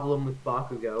problem with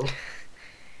Bakugo.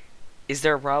 Is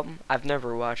there a problem? I've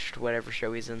never watched whatever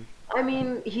show he's in. I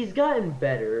mean, he's gotten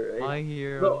better. My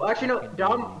hero. No, actually, no.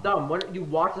 Academia. Dom, why don't you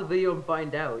watch the video and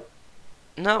find out?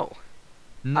 No,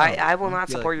 No, I will don't not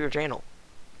be like support your that. channel.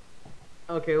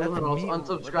 Okay, well That's then I'll mean.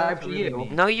 unsubscribe That's to really you.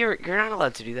 mean. No, you're not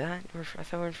allowed to do that. I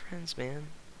thought we were friends, man.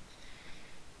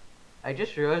 I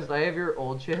just realized I have your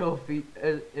old channel feed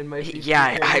in my feed.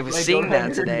 Yeah, I was seeing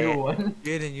that today. New one.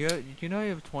 Jaden, you know you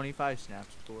have 25 snap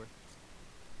score.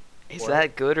 Is What?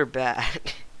 that good or bad?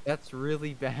 That's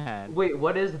really bad. Wait,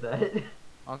 what is that?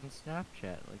 On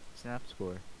Snapchat, like snap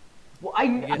score. Well, I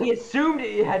assumed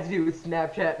it had to do with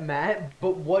Snapchat, Matt.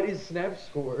 But what is Snap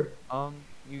Score?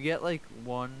 You get like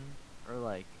one or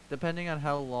like depending on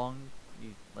how long you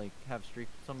like have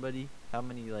streaked with somebody, how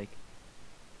many like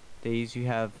days you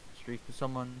have streaked with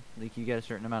someone, like you get a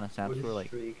certain amount of snap What is score. Like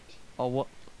streaked? oh what,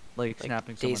 like Like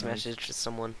snapping days someone else. message to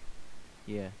someone.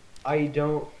 Yeah, I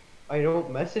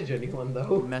don't message anyone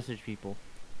though. message people.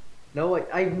 No,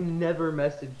 I've never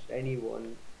messaged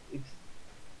anyone. It's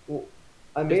well,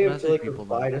 I may Just have message like people,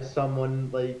 though. replied to someone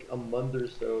like a month or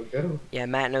so ago. Yeah,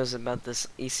 Matt knows about this.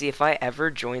 You see, if I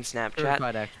ever join Snapchat,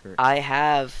 Certified expert. I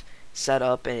have set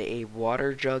up a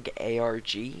water jug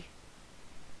ARG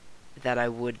that I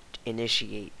would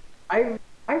initiate. I've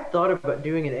thought about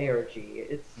doing an ARG.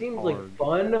 It seems like Arg.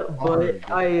 fun,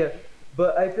 Arg.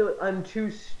 but I feel like I'm too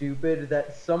stupid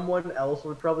that someone else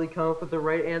would probably come up with the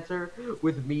right answer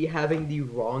with me having the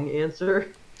wrong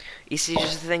answer. You see,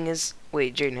 just the thing is,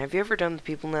 wait, Jaden, have you ever done the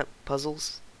PeopleNet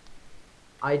puzzles?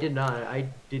 I did not. I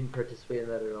didn't participate in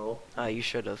that at all. You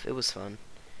should have. It was fun.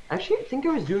 Actually, I think I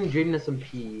was doing Jaden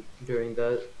SMP during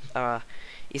that.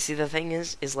 You see, the thing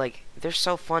is like, they're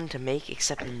so fun to make,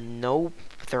 except no,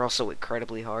 they're also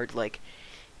incredibly hard. Like,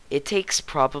 it takes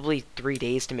probably 3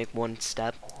 days to make one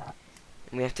step.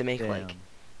 And we have to make, like, Damn.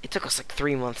 it took us like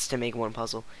 3 months to make one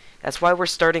puzzle. That's why we're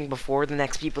starting before the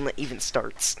next PeopleNet even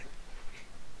starts.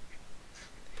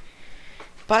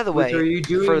 By the way, Which, are you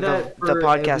doing for that the for every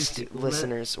podcast PeopleNet?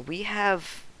 listeners, we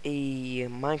have a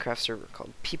Minecraft server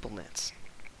called PeopleNet.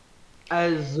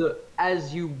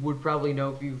 As you would probably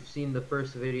know if you've seen the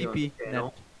first video on the PP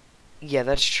channel. Yeah,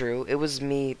 that's true. It was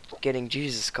me getting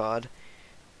Jesus COD.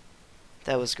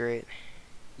 That was great.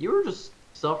 You were just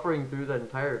suffering through that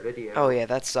entire video. Oh yeah,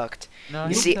 that sucked. No, You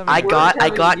he's see, never I done got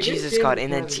Kevin, you didn't Jesus say COD, it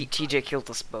and then was TJ killed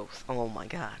us both. Oh my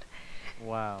god. it.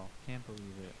 Wow, can't believe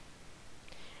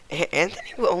it.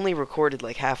 Anthony only recorded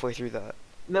like halfway through that.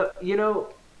 No, you know,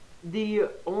 the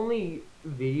only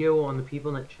video on the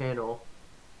PeopleNet channel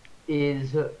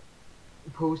is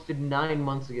posted 9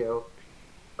 months ago.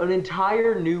 An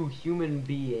entire new human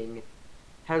being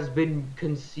has been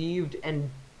conceived and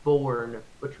born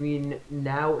between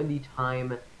now and the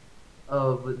time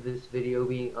of this video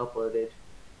being uploaded.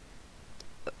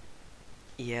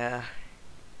 Yeah.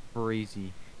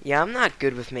 Crazy. Yeah, I'm not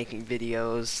good with making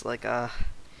videos. Like,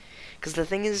 because the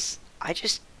thing is, I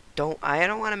don't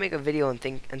want to make a video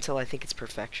until I think it's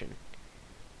perfection.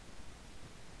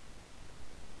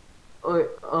 Okay,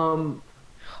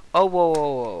 Oh,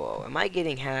 whoa. Am I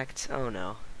getting hacked? Oh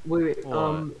no. wait,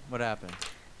 What happened?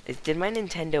 Did my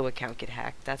Nintendo account get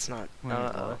hacked? That's not. Wait,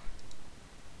 Uh-oh.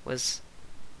 Was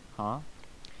Huh?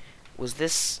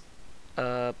 this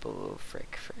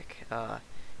frick 20,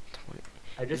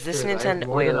 I just is this realized I have Nintendo?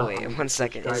 more Wait, than wait, 100 1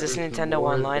 second. Is this subscribers Nintendo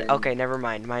more Online? than- Okay, never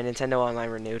mind. My Nintendo Online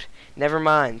renewed. Never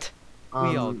mind.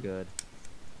 We all good.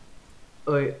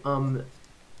 Wait, on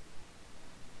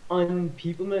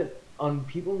PeopleNet,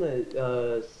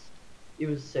 it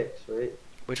was 6, right?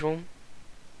 Which one?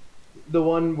 The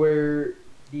one where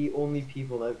the only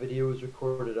PeopleNet video was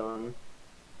recorded on.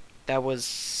 That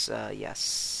was yes,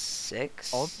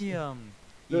 6. All the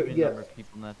No, even yeah. number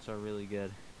people nets are really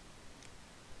good.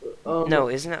 No,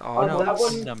 isn't it Oh, odd? no, no, that it's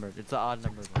one- numbered. It's an odd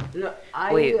number one. No,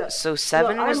 Wait, so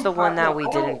 7 was I'm the one proud- that no, we I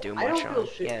don't- didn't do I don't much feel on.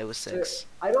 shame- Yeah, it was 6.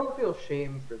 I don't feel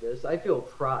shame for this. I feel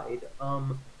pride.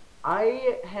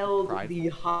 I held Prideful? the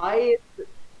highest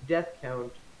death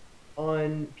count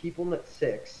on PeopleNet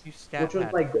 6, You stat which was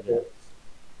pad my for goal.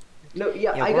 this. No,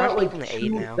 yeah, Yeah, I we're got on like PeopleNet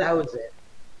 8 now. 2,000.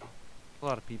 A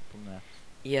lot of people nets.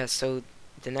 Yeah, so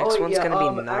the next Oh, one's yeah,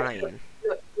 gonna be 9. actually,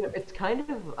 it's kind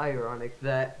of ironic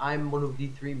that I'm one of the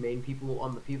 3 main people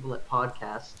on the PeopleNet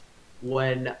podcast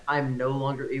when I'm no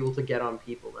longer able to get on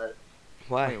PeopleNet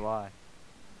Why? Wait, why?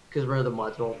 because one of the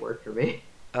mods won't work for me.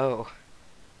 Oh.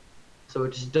 So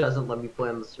it just doesn't let me play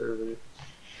on the server.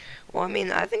 Well, I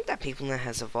mean, I think that PeopleNet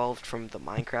has evolved from the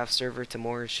Minecraft server to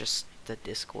more just the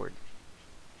Discord.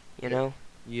 You know?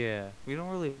 Yeah, we don't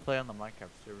really play on the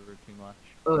Minecraft server too much.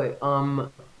 Okay,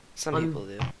 Some people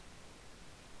do.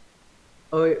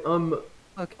 okay,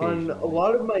 Okay. on a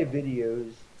lot of my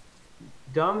videos,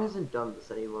 Dom hasn't done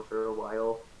this anymore for a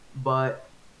while, but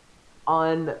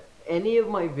on any of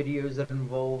my videos that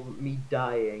involve me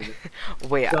dying,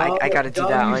 Wait, Dom, I gotta do Dom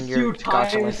that on used your to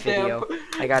Gotcha Life video.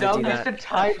 I gotta do Dom used to that.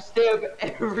 timestamp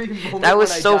every moment That was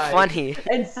when I so died, funny.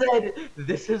 and said,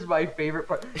 "This is my favorite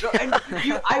part." No, and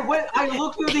I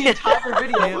looked through the entire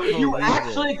video. Can't You believe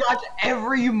actually got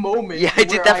every moment. Yeah, I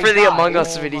did where that for the died. Among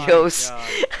Us Oh my videos.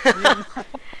 God.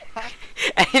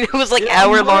 And it was like Yeah,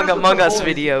 hour-long literally Among the Us whole-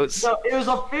 videos. No, it was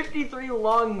a 53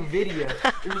 long video.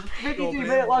 It was a 53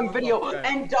 minute long video,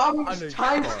 and Dom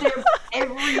timestamped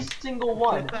every single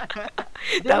one. There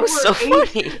That was were so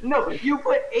funny. No, you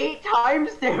put 8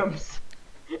 timestamps.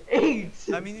 8.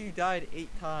 I mean, you died 8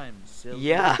 times. Silly.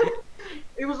 Yeah.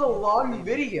 It was a long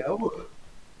video.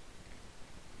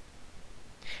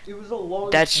 It was a long.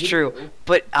 That's video. true.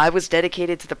 But I was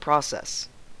dedicated to the process.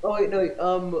 Oh wait,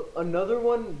 no. Another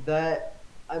one that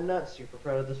I'm not super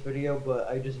proud of this video, but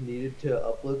I just needed to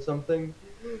upload something.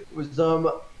 Was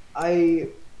I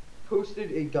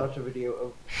posted a gotcha video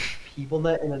of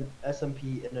PeopleNet and an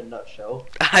SMP in a nutshell.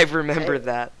 I remember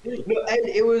that. No, and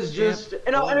it was just,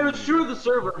 and it was true to the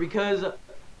server because,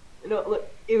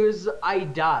 look, it was I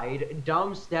died.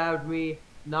 Dom stabbed me.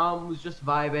 Nam was just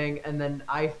vibing, and then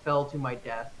I fell to my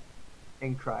death,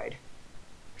 and cried.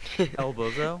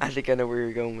 Elbozo? I think I know where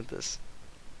you're going with this.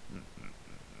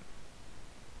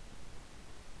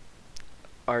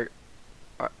 Are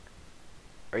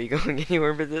you going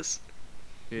anywhere with this?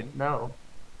 Dude. No.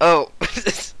 Oh.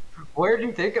 Where did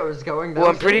you think I was going? That Well,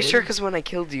 I'm was pretty it. sure because when I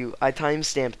killed you, I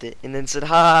timestamped it and then said,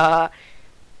 ha ha ha.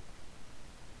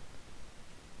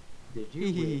 Did you?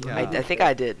 Wait, Yeah. I think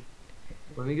I did.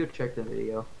 Let me go check the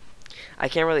video. I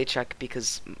can't really check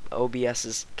because OBS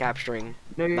is capturing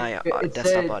No, my it desktop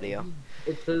said- audio.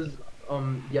 It says,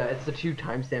 yeah, it's the 2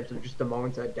 timestamps of just the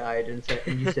moments I died, and,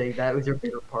 and you say that was your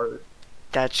favorite part.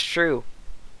 That's true.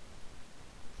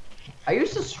 I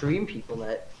used to stream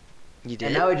PeopleNet, You and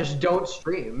did? now I just don't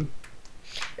stream.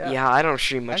 Yeah, I don't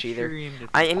stream much I either. streamed a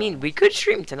I few mean, times. we could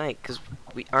stream tonight because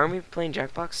aren't we playing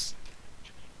Jackbox?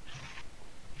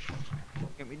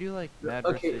 Can we do like Mad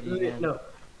Okay, vs. City again? no.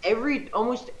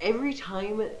 Almost every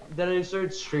time that I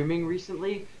started streaming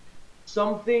recently,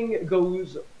 something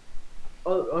goes,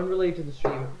 unrelated to the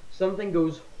stream, something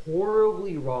goes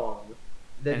horribly wrong.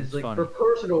 That And is it's like funny. for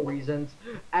personal reasons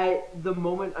at the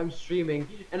moment I'm streaming,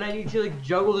 and I need to like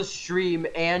juggle the stream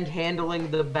and handling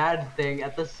the bad thing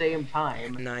at the same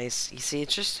time. Nice. You see,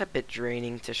 it's just a bit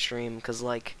draining to stream because,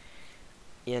 like,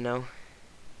 you know.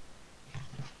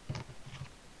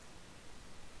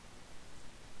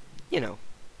 You know.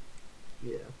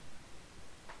 Yeah.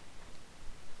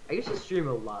 I used to stream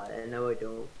a lot, and now I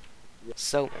don't.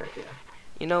 So, Yeah.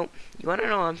 you know, you want to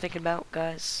know what I'm thinking about,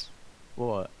 guys?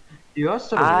 What? You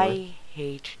also. I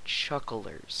hate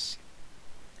chucklers.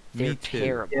 They're Me too.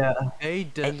 terrible. Yeah.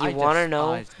 And you want to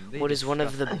know despise them. They what is one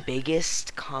of the disgust me.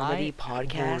 biggest comedy I abhor them.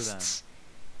 podcasts?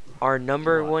 Our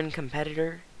number What? one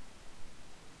competitor?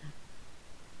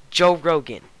 Joe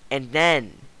Rogan. And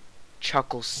then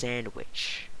Chuckle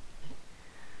Sandwich.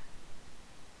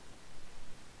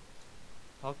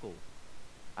 Chuckle.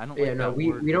 I don't Yeah, like no, that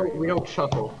we word we very don't much.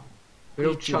 chuckle. We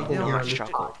don't too, chuckle we don't on this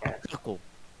chuckle. podcast. Chuckle.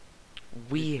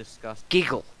 We It's disgusting.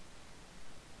 giggle.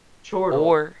 Chortle.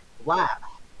 Or Laugh.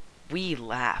 we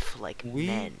laugh like We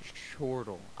men.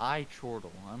 chortle. I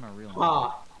chortle. I'm a real man.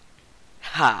 Ha.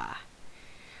 Ha.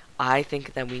 I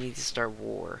think that we need to start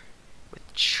war with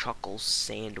Chuckle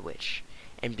Sandwich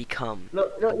and become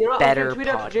No, you know what? better I'm gonna tweet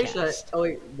out to Jay Schlatt. podcast.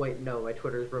 Oh wait, no, my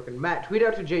Twitter is broken. Matt, tweet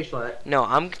out to Jay Schlatt. No,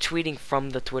 I'm tweeting from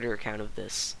the Twitter account of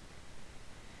this.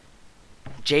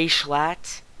 Jay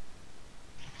Schlatt,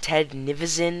 Ted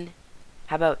Nivison.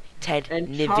 How about Ted And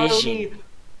Nivision?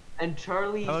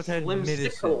 Charlie How about Ted Slim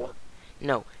Midison? Sickle.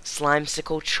 No,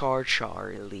 Slimesicle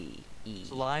Charlie.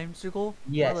 Slimesicle?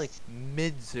 Yes. More like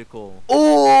midsicle.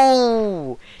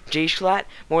 Oh, Jay Schlatt,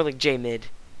 more like J Mid,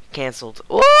 cancelled.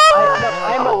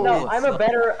 Oh, I'm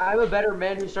a better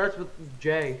man who starts with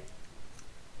J.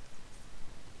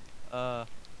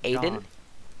 Aiden. John.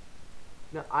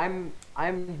 No, I'm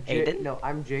J. Aiden? No,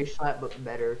 I'm Jay Schlatt, but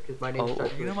better because my name Oh.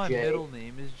 starts You know with my J. middle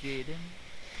name is Jaden?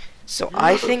 So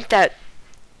I think that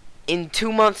in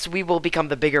 2 months we will become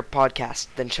the bigger podcast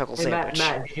than Chuckle Hey, Sandwich.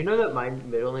 Matt, did you know that my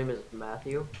middle name is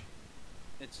Matthew?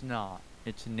 It's not.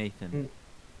 It's Nathan.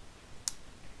 Mm.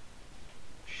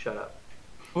 Shut up.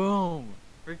 Boom!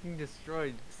 Freaking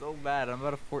destroyed so bad. I'm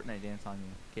about to Fortnite dance on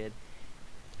you, kid.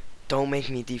 Don't make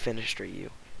me defenestrate you.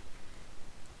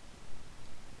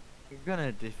 You're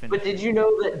gonna defend. But did you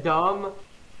know that Dom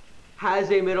has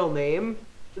a middle name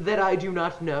that I do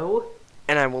not know?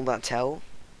 And I will not tell,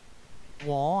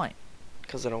 Why?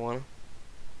 because I don't want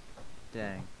to.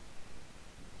 Dang.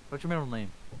 What's your middle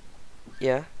name?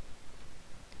 Yeah,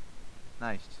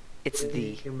 Nice. it's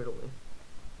the. Your middle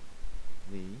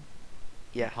name.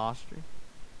 The Yeah. imposter.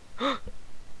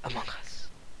 Among Us.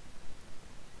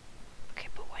 Okay,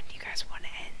 but when do you guys want to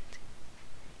end?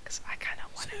 Because I kind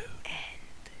of want to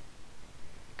end.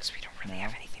 Because we don't really Now?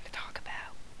 have anything to talk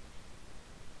about.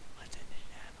 Let's end the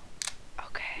channel.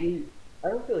 Okay. I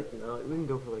don't feel like no. We can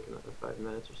go for like another 5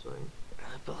 minutes or something.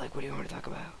 But like, what do you want to talk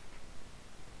about?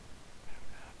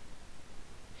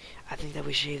 I think that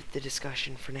we should save the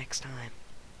discussion for next time.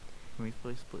 Can we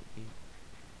play split game?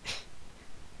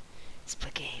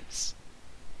 Split games.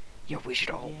 Yo, we should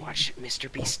all watch Mr.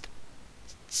 Beast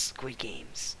Squid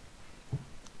Games.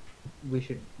 We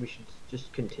should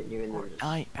just continue and then just,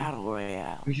 Fortnite Battle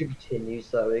Royale. we should continue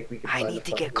so like we can. I find need a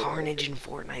to fun get way Carnage in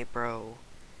Fortnite, bro.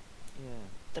 Yeah.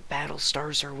 The battle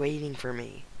stars are waiting for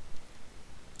me.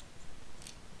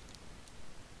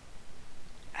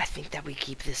 I think that we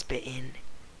keep this bit in.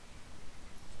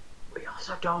 We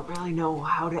also don't really know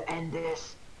how to end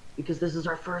this because this is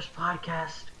our first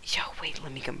podcast. Yo, wait,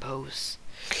 let me compose.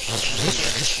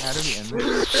 How do we end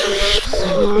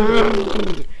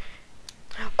this?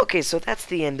 Okay, so that's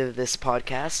the end of this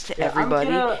podcast, Yeah, everybody.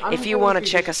 I'm If you going want to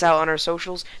to check just- us out on our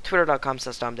socials,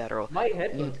 twitter.com/DomDadRoll, My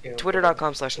headphones came.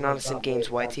 twitter.com/NonsenseGamesYT,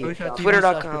 Twitch.tv/Potato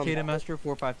twitter.com. Master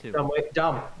 452. Dumb, wait,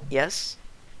 dumb. Yes?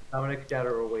 Dominic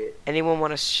Datter, wait. Anyone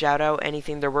want to shout out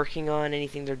anything they're working on,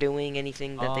 anything they're doing,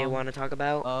 anything that they want to talk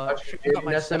about? Check out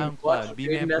my SoundCloud,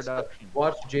 B-Man Production.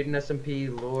 Watch Jaden SMP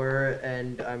lore,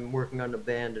 and I'm working on a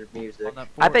band of music. On that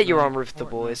I bet you're on Fortnite- Roof the Fortnite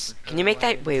Boys. for Can you make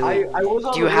that? sure. Wait, wait. I was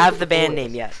on Do you the have Roof the of band Boys.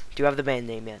 name yet? Do you have the band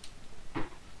name yet?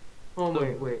 Oh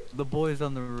wait. The boys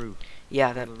on the roof.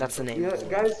 Yeah, that's the name. Yeah,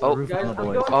 guys, Oh. guys, I'm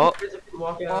Boys. going Oh. to physically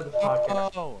walk out of this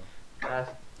podcast. Oh.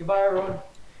 Goodbye, everyone.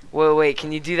 Wait,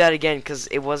 can you do that again? Because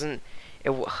it wasn't.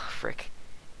 Frick.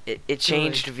 It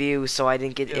changed view, so I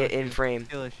didn't get it in frame.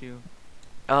 Skill issue.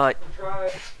 Try.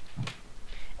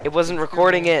 It wasn't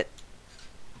recording it.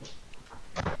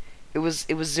 It was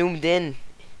zoomed in.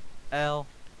 L.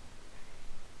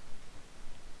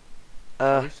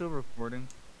 Are we still recording?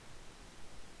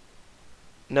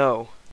 No.